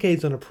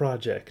decades on a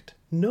project.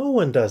 No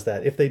one does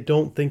that if they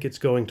don't think it's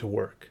going to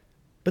work.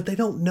 But they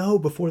don't know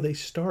before they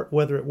start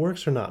whether it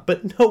works or not.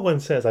 But no one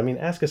says,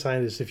 ask a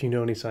scientist if you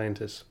know any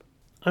scientists.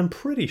 I'm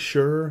pretty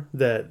sure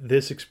that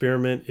this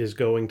experiment is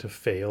going to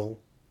fail.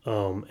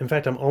 In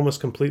fact, I'm almost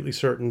completely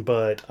certain,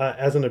 but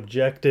as an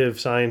objective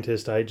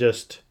scientist, I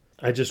just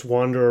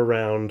wander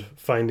around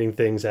finding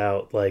things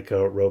out like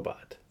a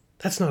robot.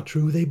 That's not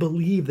true. They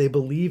believe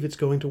it's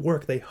going to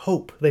work. They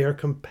hope. They are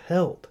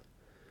compelled.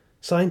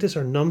 Scientists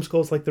are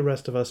numbskulls like the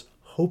rest of us,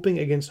 hoping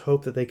against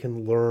hope that they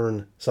can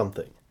learn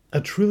something.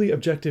 A truly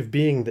objective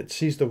being that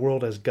sees the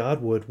world as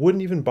God would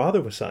wouldn't even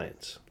bother with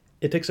science.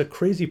 It takes a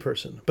crazy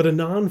person, but a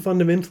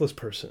non-fundamentalist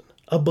person,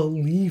 a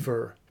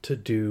believer, to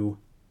do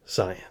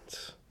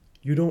science.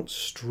 You don't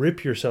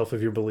strip yourself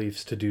of your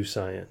beliefs to do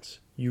science.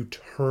 You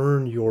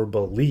turn your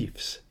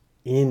beliefs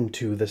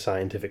into the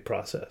scientific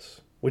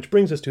process. Which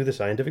brings us to the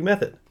scientific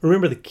method.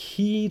 Remember, the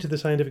key to the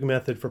scientific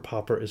method for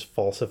Popper is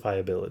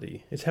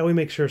falsifiability. It's how we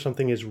make sure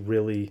something is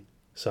really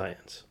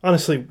science.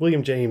 Honestly,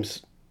 William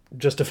James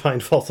just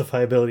defined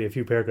falsifiability a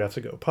few paragraphs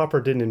ago.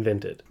 Popper didn't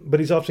invent it, but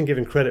he's often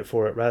given credit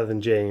for it rather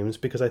than James,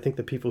 because I think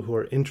the people who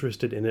are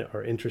interested in it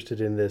are interested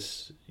in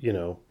this,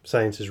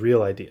 science is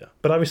real idea.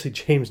 But obviously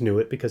James knew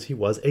it because he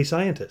was a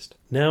scientist.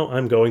 Now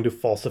I'm going to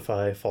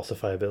falsify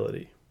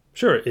falsifiability.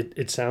 Sure,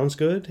 it sounds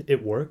good,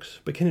 it works,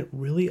 but can it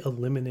really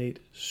eliminate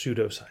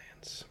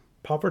pseudoscience?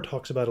 Popper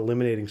talks about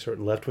eliminating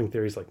certain left-wing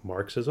theories like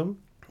Marxism,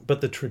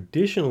 but the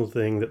traditional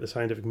thing that the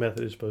scientific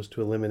method is supposed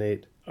to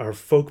eliminate are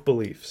folk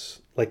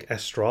beliefs like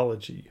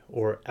astrology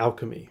or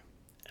alchemy.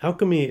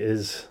 Alchemy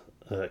is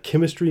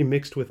chemistry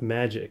mixed with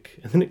magic,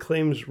 and then it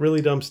claims really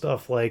dumb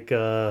stuff like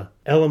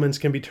elements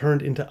can be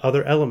turned into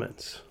other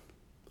elements.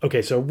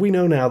 Okay, so we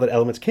know now that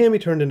elements can be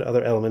turned into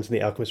other elements, and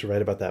the alchemists are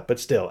right about that. But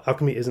still,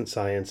 alchemy isn't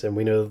science, and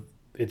we know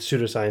it's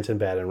pseudoscience and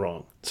bad and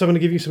wrong. So I'm going to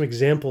give you some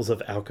examples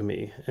of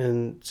alchemy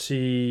and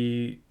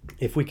see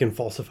if we can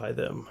falsify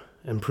them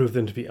and prove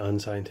them to be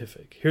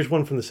unscientific. Here's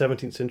one from the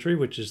 17th century,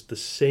 which is the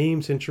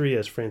same century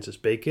as Francis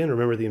Bacon,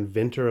 remember the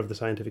inventor of the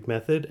scientific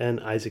method, and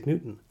Isaac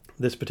Newton.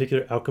 This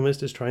particular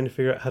alchemist is trying to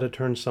figure out how to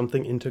turn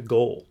something into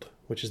gold,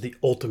 which is the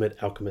ultimate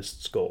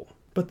alchemist's goal.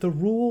 But the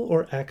rule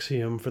or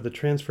axiom for the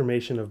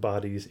transformation of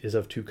bodies is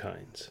of two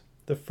kinds.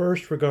 The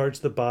first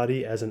regards the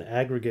body as an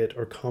aggregate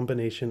or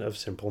combination of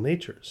simple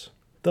natures.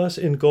 Thus,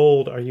 in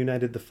gold are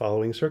united the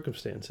following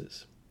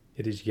circumstances.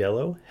 It is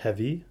yellow,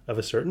 heavy, of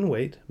a certain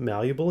weight,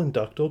 malleable and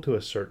ductile to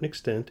a certain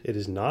extent, it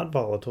is not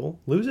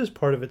volatile, loses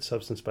part of its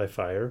substance by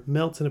fire,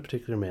 melts in a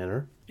particular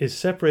manner, is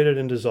separated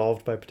and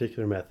dissolved by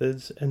particular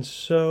methods, and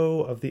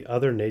so of the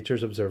other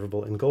natures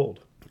observable in gold.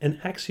 An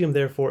axiom,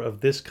 therefore,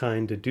 of this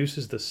kind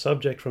deduces the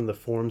subject from the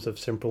forms of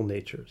simple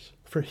natures.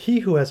 For he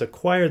who has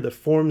acquired the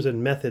forms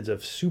and methods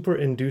of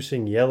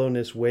superinducing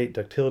yellowness, weight,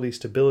 ductility,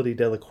 stability,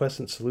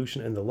 deliquescent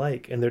solution, and the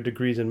like, and their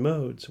degrees and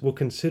modes, will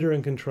consider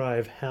and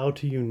contrive how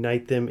to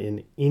unite them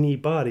in any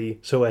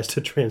body so as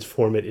to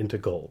transform it into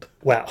gold.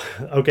 Wow.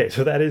 Okay,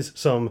 so that is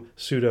some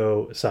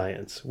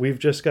pseudoscience. We've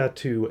just got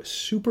to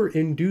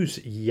superinduce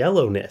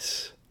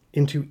yellowness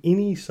into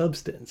any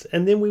substance,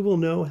 and then we will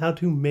know how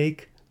to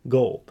make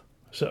gold.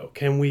 So,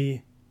 can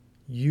we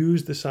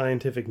use the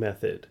scientific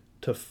method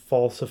to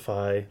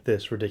falsify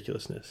this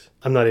ridiculousness?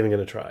 I'm not even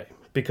going to try,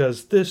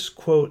 because this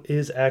quote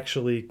is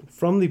actually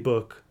from the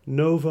book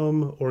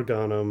Novum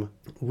Organum,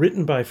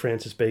 written by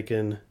Francis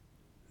Bacon,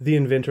 the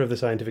inventor of the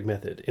scientific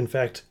method. In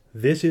fact,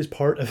 this is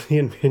part of the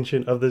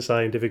invention of the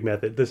scientific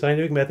method. The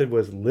scientific method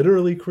was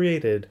literally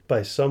created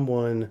by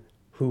someone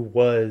who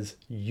was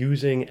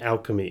using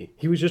alchemy.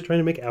 He was just trying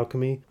to make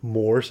alchemy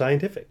more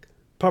scientific.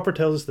 Popper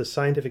tells us the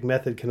scientific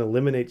method can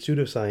eliminate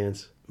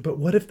pseudoscience, but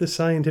what if the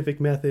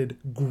scientific method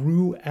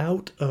grew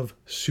out of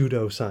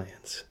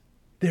pseudoscience?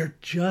 There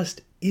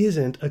just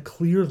isn't a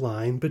clear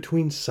line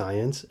between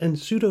science and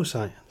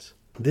pseudoscience.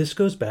 This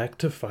goes back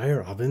to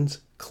Feyerabend's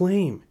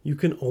claim. You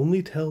can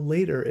only tell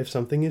later if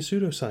something is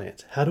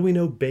pseudoscience. How do we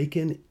know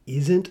Bacon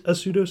isn't a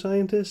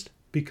pseudoscientist?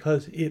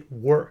 Because it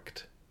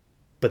worked.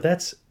 But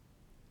that's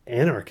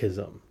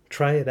anarchism.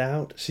 Try it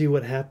out, see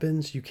what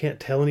happens. You can't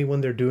tell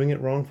anyone they're doing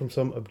it wrong from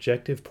some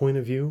objective point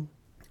of view.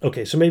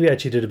 Okay, so maybe I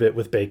cheated a bit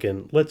with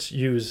Bacon. Let's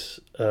use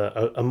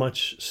a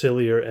much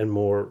sillier and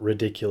more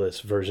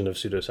ridiculous version of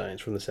pseudoscience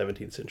from the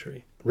 17th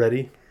century.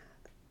 Ready?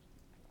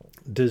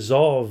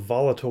 Dissolve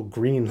volatile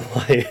green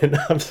lion.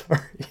 I'm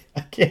sorry,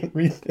 I can't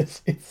read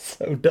this. It's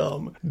so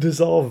dumb.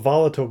 Dissolve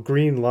volatile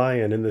green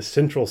lion in the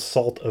central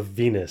salt of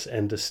Venus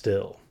and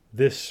distill.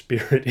 This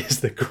spirit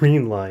is the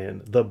green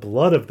lion, the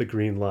blood of the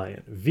green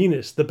lion.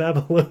 Venus, the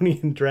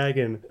Babylonian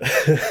dragon.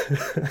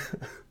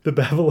 The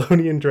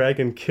Babylonian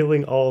dragon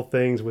killing all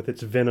things with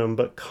its venom,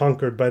 but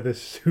conquered by the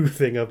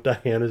soothing of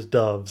Diana's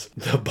doves.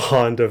 The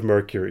bond of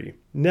Mercury.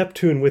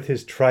 Neptune with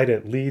his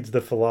trident leads the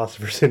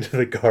philosophers into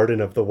the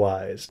garden of the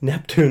wise.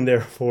 Neptune,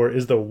 therefore,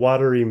 is the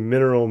watery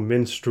mineral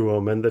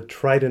menstruum, and the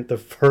trident the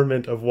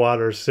ferment of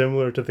water,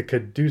 similar to the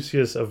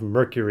caduceus of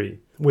Mercury,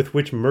 with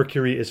which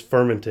Mercury is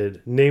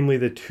fermented, namely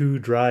the two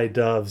dry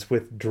doves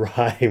with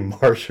dry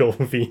martial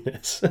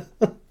Venus.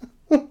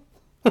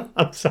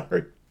 I'm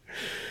sorry.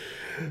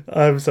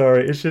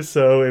 It's just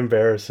so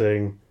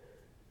embarrassing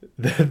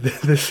that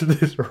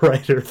this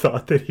writer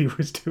thought that he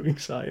was doing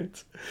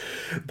science.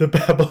 The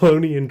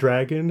Babylonian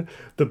dragon,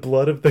 the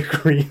blood of the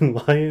green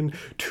lion,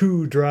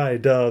 two dry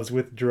doves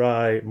with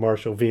dry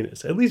martial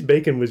Venus. At least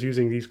Bacon was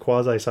using these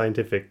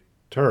quasi-scientific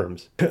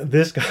terms.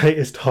 This guy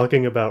is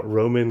talking about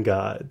Roman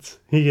gods.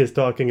 He is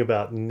talking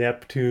about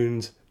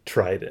Neptune's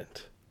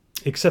trident.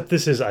 Except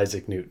this is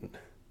Isaac Newton,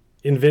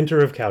 inventor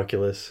of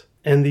calculus,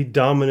 and the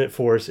dominant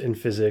force in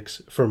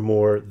physics for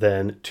more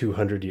than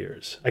 200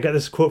 years. I got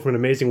this quote from an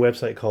amazing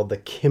website called The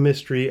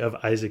Chemistry of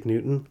Isaac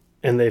Newton,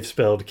 and they've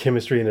spelled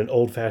chemistry in an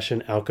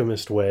old-fashioned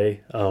alchemist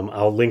way.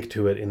 I'll link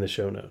to it in the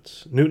show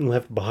notes. Newton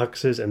left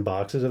boxes and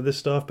boxes of this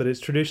stuff, but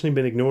it's traditionally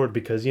been ignored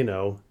because,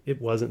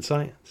 it wasn't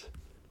science.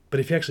 But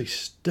if you actually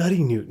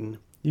study Newton,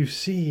 you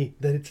see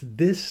that it's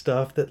this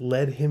stuff that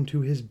led him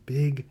to his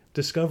big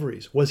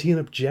discoveries. Was he an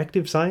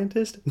objective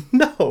scientist?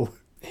 No!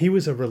 He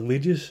was a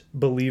religious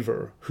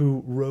believer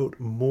who wrote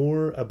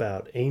more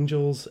about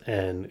angels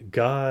and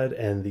God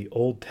and the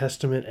Old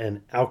Testament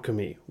and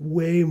alchemy,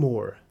 way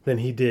more than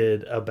he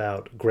did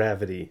about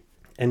gravity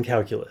and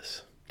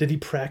calculus. Did he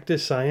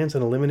practice science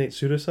and eliminate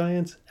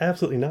pseudoscience?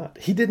 Absolutely not.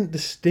 He didn't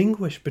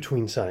distinguish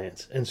between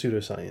science and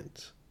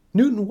pseudoscience.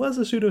 Newton was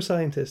a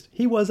pseudoscientist.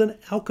 He was an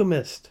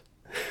alchemist.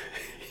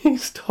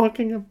 He's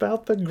talking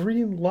about the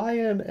Green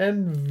Lion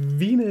and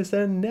Venus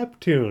and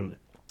Neptune.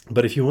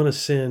 But if you want to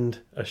send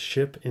a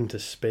ship into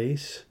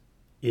space,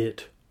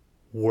 it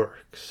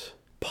works.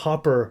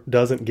 Popper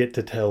doesn't get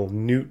to tell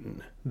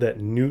Newton that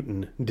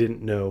Newton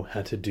didn't know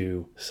how to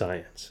do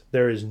science.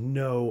 There is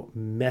no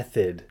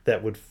method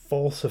that would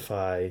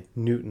falsify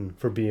Newton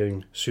for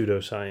being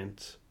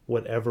pseudoscience.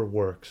 Whatever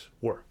works,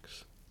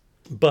 works.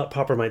 But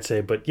Popper might say,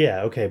 but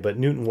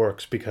Newton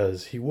works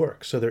because he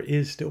works. So there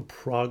is still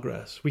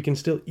progress. We can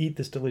still eat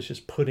this delicious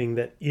pudding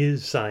that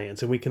is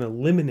science, and we can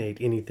eliminate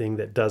anything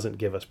that doesn't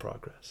give us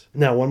progress.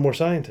 Now, one more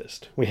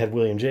scientist. We had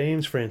William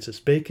James, Francis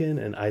Bacon,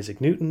 and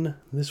Isaac Newton.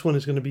 This one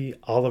is going to be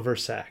Oliver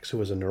Sacks, who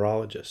was a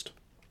neurologist.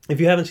 If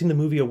you haven't seen the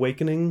movie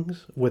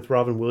Awakenings with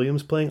Robin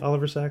Williams playing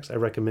Oliver Sacks, I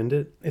recommend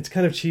it. It's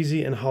kind of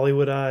cheesy and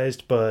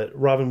Hollywoodized, but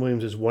Robin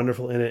Williams is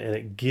wonderful in it, and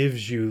it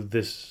gives you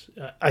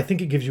I think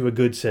it gives you a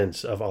good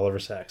sense of Oliver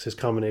Sacks, his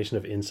combination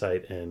of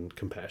insight and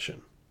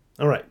compassion.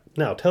 All right,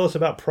 now tell us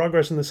about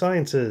progress in the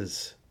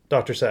sciences,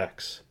 Dr.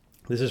 Sacks.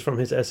 This is from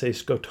his essay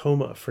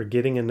Scotoma,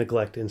 Forgetting and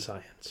Neglect in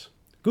Science.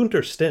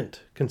 Gunther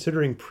Stent,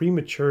 considering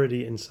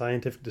prematurity in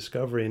scientific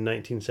discovery in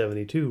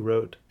 1972,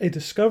 wrote, "A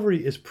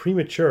discovery is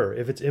premature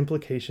if its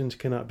implications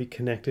cannot be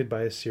connected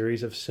by a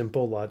series of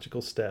simple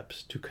logical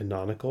steps to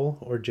canonical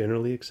or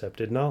generally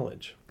accepted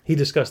knowledge." He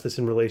discussed this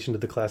in relation to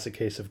the classic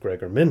case of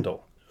Gregor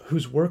Mendel,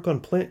 whose work on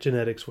plant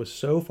genetics was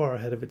so far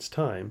ahead of its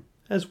time,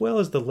 as well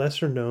as the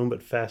lesser-known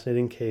but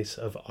fascinating case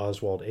of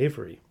Oswald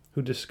Avery,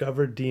 who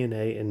discovered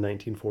DNA in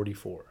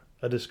 1944.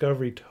 A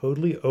discovery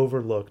totally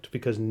overlooked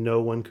because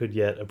no one could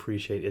yet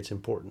appreciate its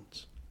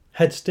importance.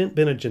 Had Stent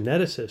been a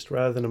geneticist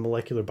rather than a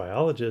molecular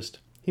biologist,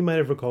 he might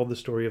have recalled the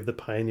story of the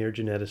pioneer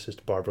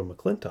geneticist Barbara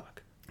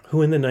McClintock,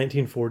 who in the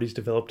 1940s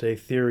developed a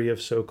theory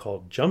of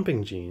so-called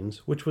jumping genes,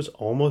 which was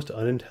almost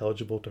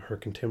unintelligible to her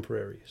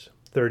contemporaries.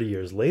 30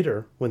 years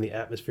later, when the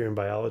atmosphere in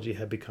biology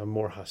had become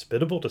more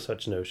hospitable to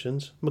such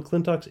notions,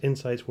 McClintock's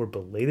insights were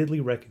belatedly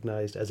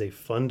recognized as a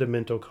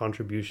fundamental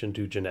contribution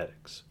to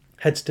genetics.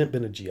 Had Stent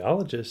been a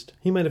geologist,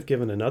 he might have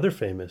given another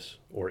famous,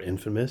 or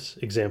infamous,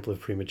 example of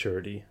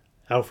prematurity,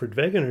 Alfred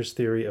Wegener's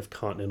theory of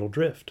continental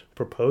drift,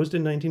 proposed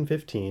in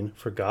 1915,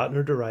 forgotten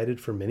or derided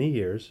for many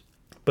years,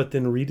 but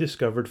then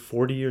rediscovered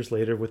 40 years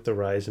later with the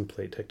rise in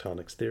plate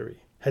tectonics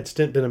theory. Had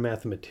Stent been a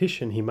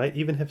mathematician, he might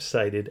even have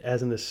cited,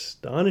 as an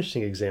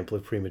astonishing example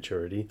of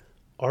prematurity,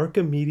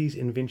 Archimedes'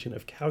 invention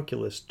of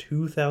calculus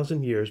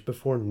 2,000 years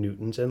before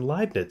Newton's and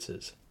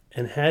Leibniz's.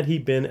 And had he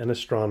been an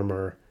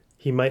astronomer,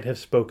 he might have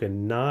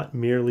spoken not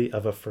merely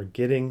of a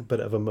forgetting, but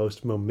of a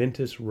most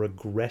momentous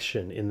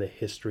regression in the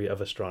history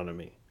of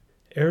astronomy.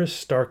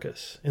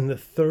 Aristarchus, in the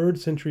 3rd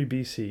century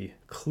BC,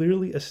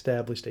 clearly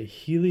established a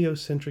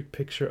heliocentric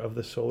picture of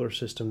the solar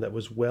system that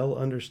was well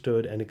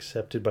understood and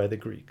accepted by the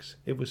Greeks.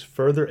 It was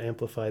further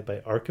amplified by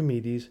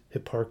Archimedes,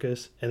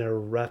 Hipparchus, and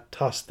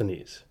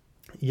Eratosthenes.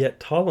 Yet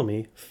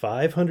Ptolemy,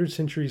 500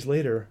 centuries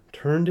later,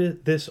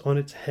 turned this on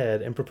its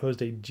head and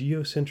proposed a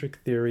geocentric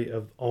theory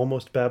of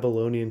almost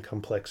Babylonian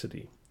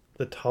complexity.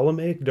 The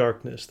Ptolemaic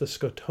darkness, the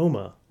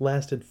scotoma,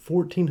 lasted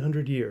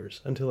 1,400 years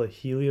until a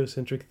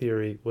heliocentric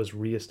theory was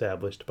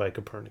re-established by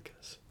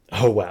Copernicus.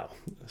 Oh wow.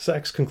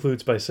 Sacks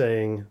concludes by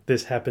saying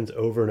this happens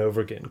over and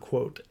over again,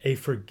 quote, "a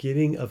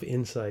forgetting of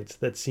insights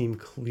that seem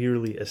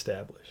clearly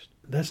established."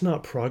 That's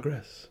not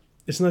progress.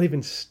 It's not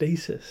even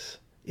stasis.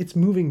 It's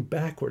moving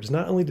backwards.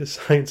 Not only does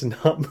science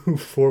not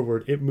move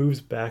forward, it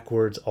moves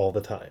backwards all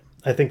the time.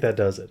 I think that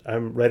does it.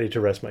 I'm ready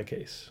to rest my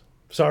case.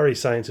 Sorry,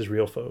 science is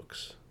real,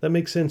 folks. That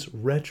makes sense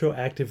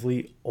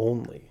retroactively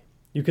only.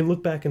 You can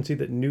look back and see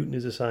that Newton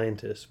is a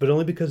scientist, but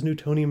only because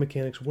Newtonian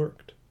mechanics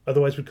worked.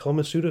 Otherwise, we'd call him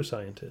a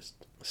pseudoscientist.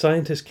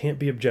 Scientists can't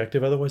be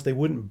objective, otherwise they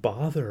wouldn't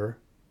bother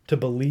to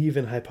believe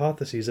in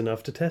hypotheses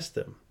enough to test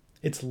them.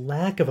 It's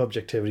lack of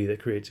objectivity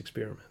that creates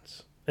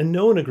experiments. And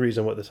no one agrees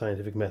on what the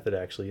scientific method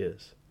actually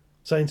is.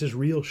 Science is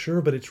real, sure,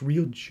 but it's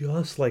real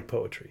just like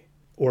poetry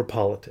or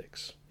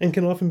politics, and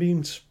can often be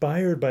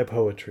inspired by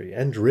poetry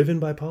and driven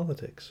by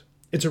politics.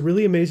 It's a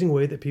really amazing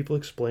way that people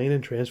explain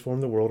and transform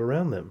the world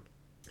around them.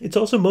 It's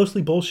also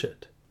mostly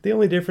bullshit. The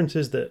only difference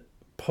is that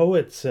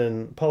poets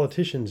and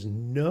politicians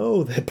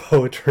know that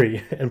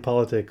poetry and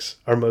politics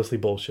are mostly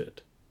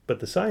bullshit, But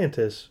the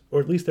scientists,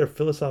 or at least their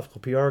philosophical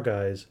PR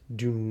guys,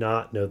 do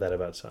not know that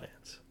about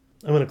science.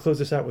 I'm going to close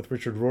this out with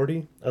Richard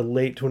Rorty, a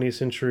late 20th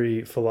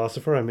century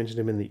philosopher. I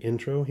mentioned him in the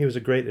intro. He was a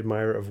great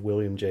admirer of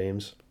William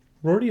James.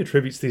 Rorty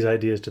attributes these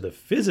ideas to the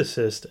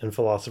physicist and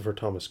philosopher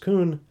Thomas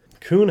Kuhn.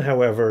 Kuhn,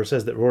 however,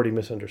 says that Rorty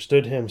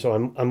misunderstood him,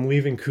 so I'm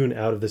leaving Kuhn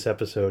out of this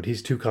episode.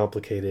 He's too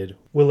complicated.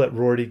 We'll let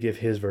Rorty give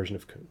his version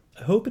of Kuhn.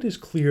 I hope it is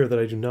clear that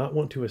I do not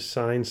want to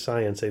assign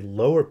science a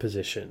lower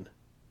position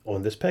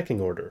on this pecking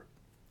order.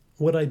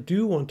 What I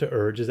do want to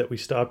urge is that we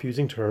stop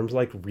using terms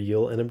like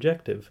real and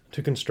objective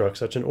to construct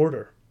such an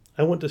order.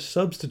 I want to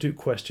substitute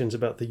questions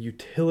about the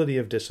utility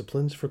of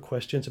disciplines for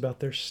questions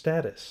about their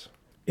status.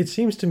 It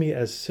seems to me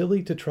as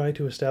silly to try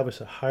to establish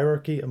a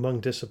hierarchy among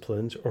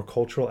disciplines or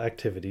cultural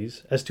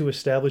activities as to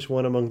establish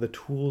one among the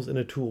tools in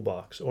a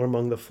toolbox or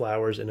among the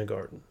flowers in a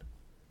garden.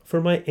 For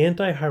my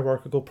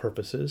anti-hierarchical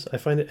purposes, I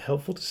find it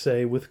helpful to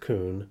say with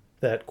Kuhn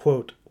that,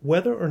 quote,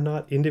 whether or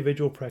not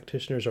individual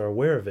practitioners are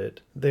aware of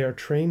it, they are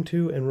trained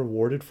to and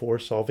rewarded for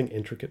solving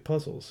intricate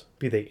puzzles,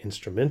 be they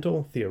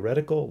instrumental,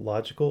 theoretical,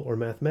 logical, or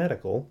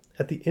mathematical,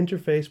 at the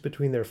interface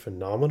between their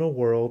phenomenal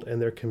world and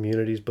their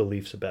community's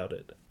beliefs about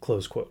it.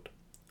 Close quote.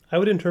 I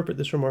would interpret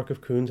this remark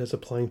of Kuhn's as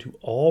applying to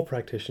all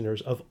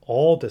practitioners of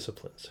all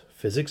disciplines,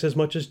 physics as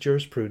much as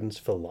jurisprudence,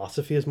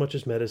 philosophy as much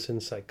as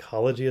medicine,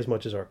 psychology as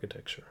much as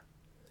architecture.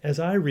 As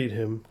I read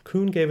him,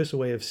 Kuhn gave us a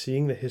way of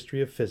seeing the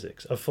history of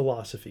physics, of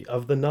philosophy,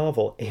 of the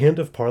novel, and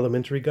of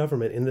parliamentary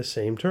government in the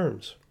same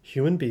terms.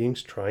 Human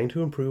beings trying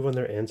to improve on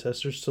their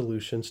ancestors'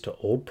 solutions to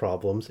old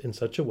problems in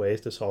such a way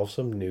as to solve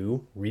some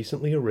new,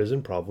 recently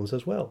arisen problems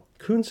as well.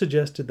 Kuhn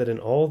suggested that in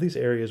all these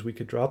areas we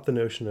could drop the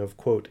notion of,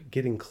 quote,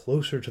 getting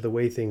closer to the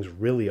way things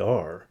really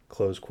are,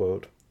 close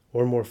quote,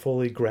 or more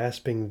fully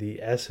grasping the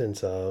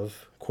essence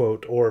of,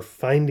 quote, or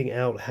finding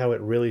out how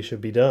it really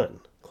should be done.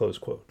 Close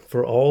quote.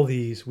 For all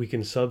these, we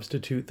can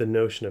substitute the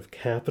notion of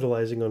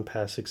capitalizing on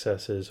past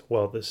successes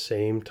while at the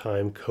same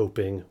time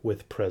coping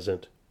with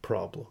present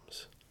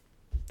problems.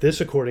 This,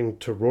 according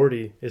to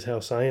Rorty, is how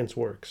science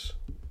works.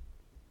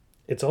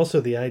 It's also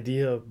the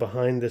idea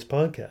behind this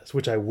podcast,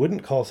 which I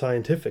wouldn't call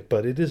scientific,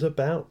 but it is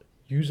about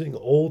using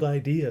old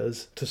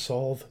ideas to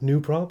solve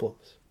new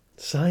problems.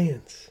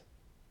 Science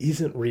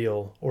isn't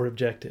real or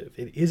objective.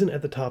 It isn't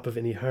at the top of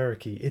any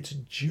hierarchy. It's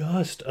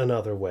just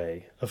another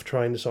way of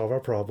trying to solve our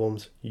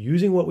problems,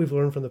 using what we've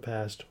learned from the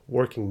past,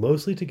 working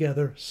mostly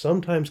together,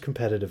 sometimes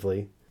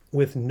competitively,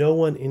 with no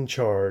one in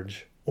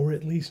charge, or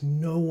at least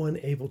no one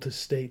able to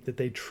state that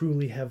they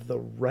truly have the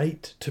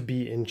right to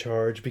be in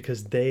charge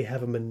because they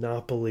have a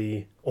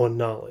monopoly on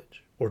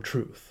knowledge or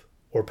truth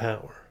or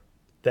power.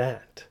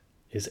 That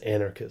is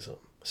anarchism.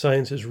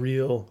 Science is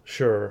real,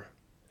 sure,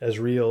 as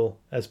real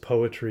as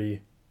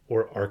poetry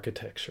or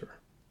architecture.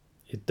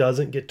 It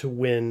doesn't get to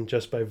win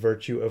just by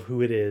virtue of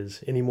who it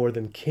is, any more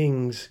than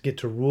kings get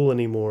to rule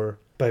anymore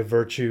by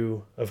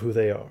virtue of who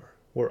they are.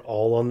 We're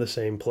all on the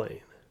same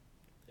plane.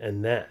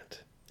 And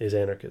that is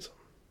anarchism.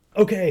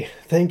 Okay,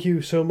 thank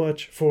you so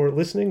much for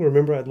listening.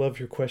 Remember, I'd love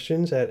your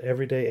questions at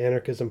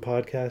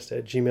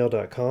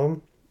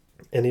everydayanarchismpodcast@gmail.com.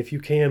 And if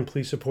you can,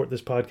 please support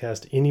this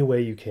podcast any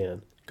way you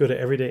can. Go to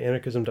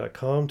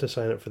everydayanarchism.com to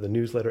sign up for the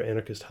newsletter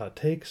Anarchist Hot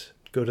Takes.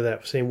 Go to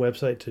that same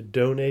website to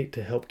donate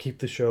to help keep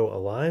the show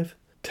alive.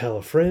 Tell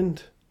a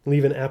friend.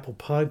 Leave an Apple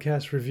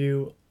Podcast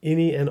review.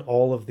 Any and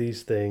all of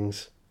these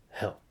things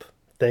help.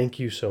 Thank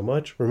you so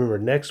much. Remember,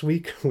 next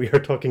week we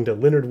are talking to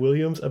Leonard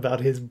Williams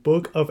about his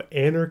book of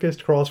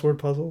anarchist crossword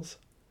puzzles.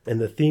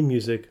 And the theme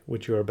music,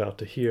 which you are about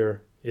to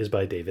hear, is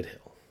by David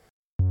Hill.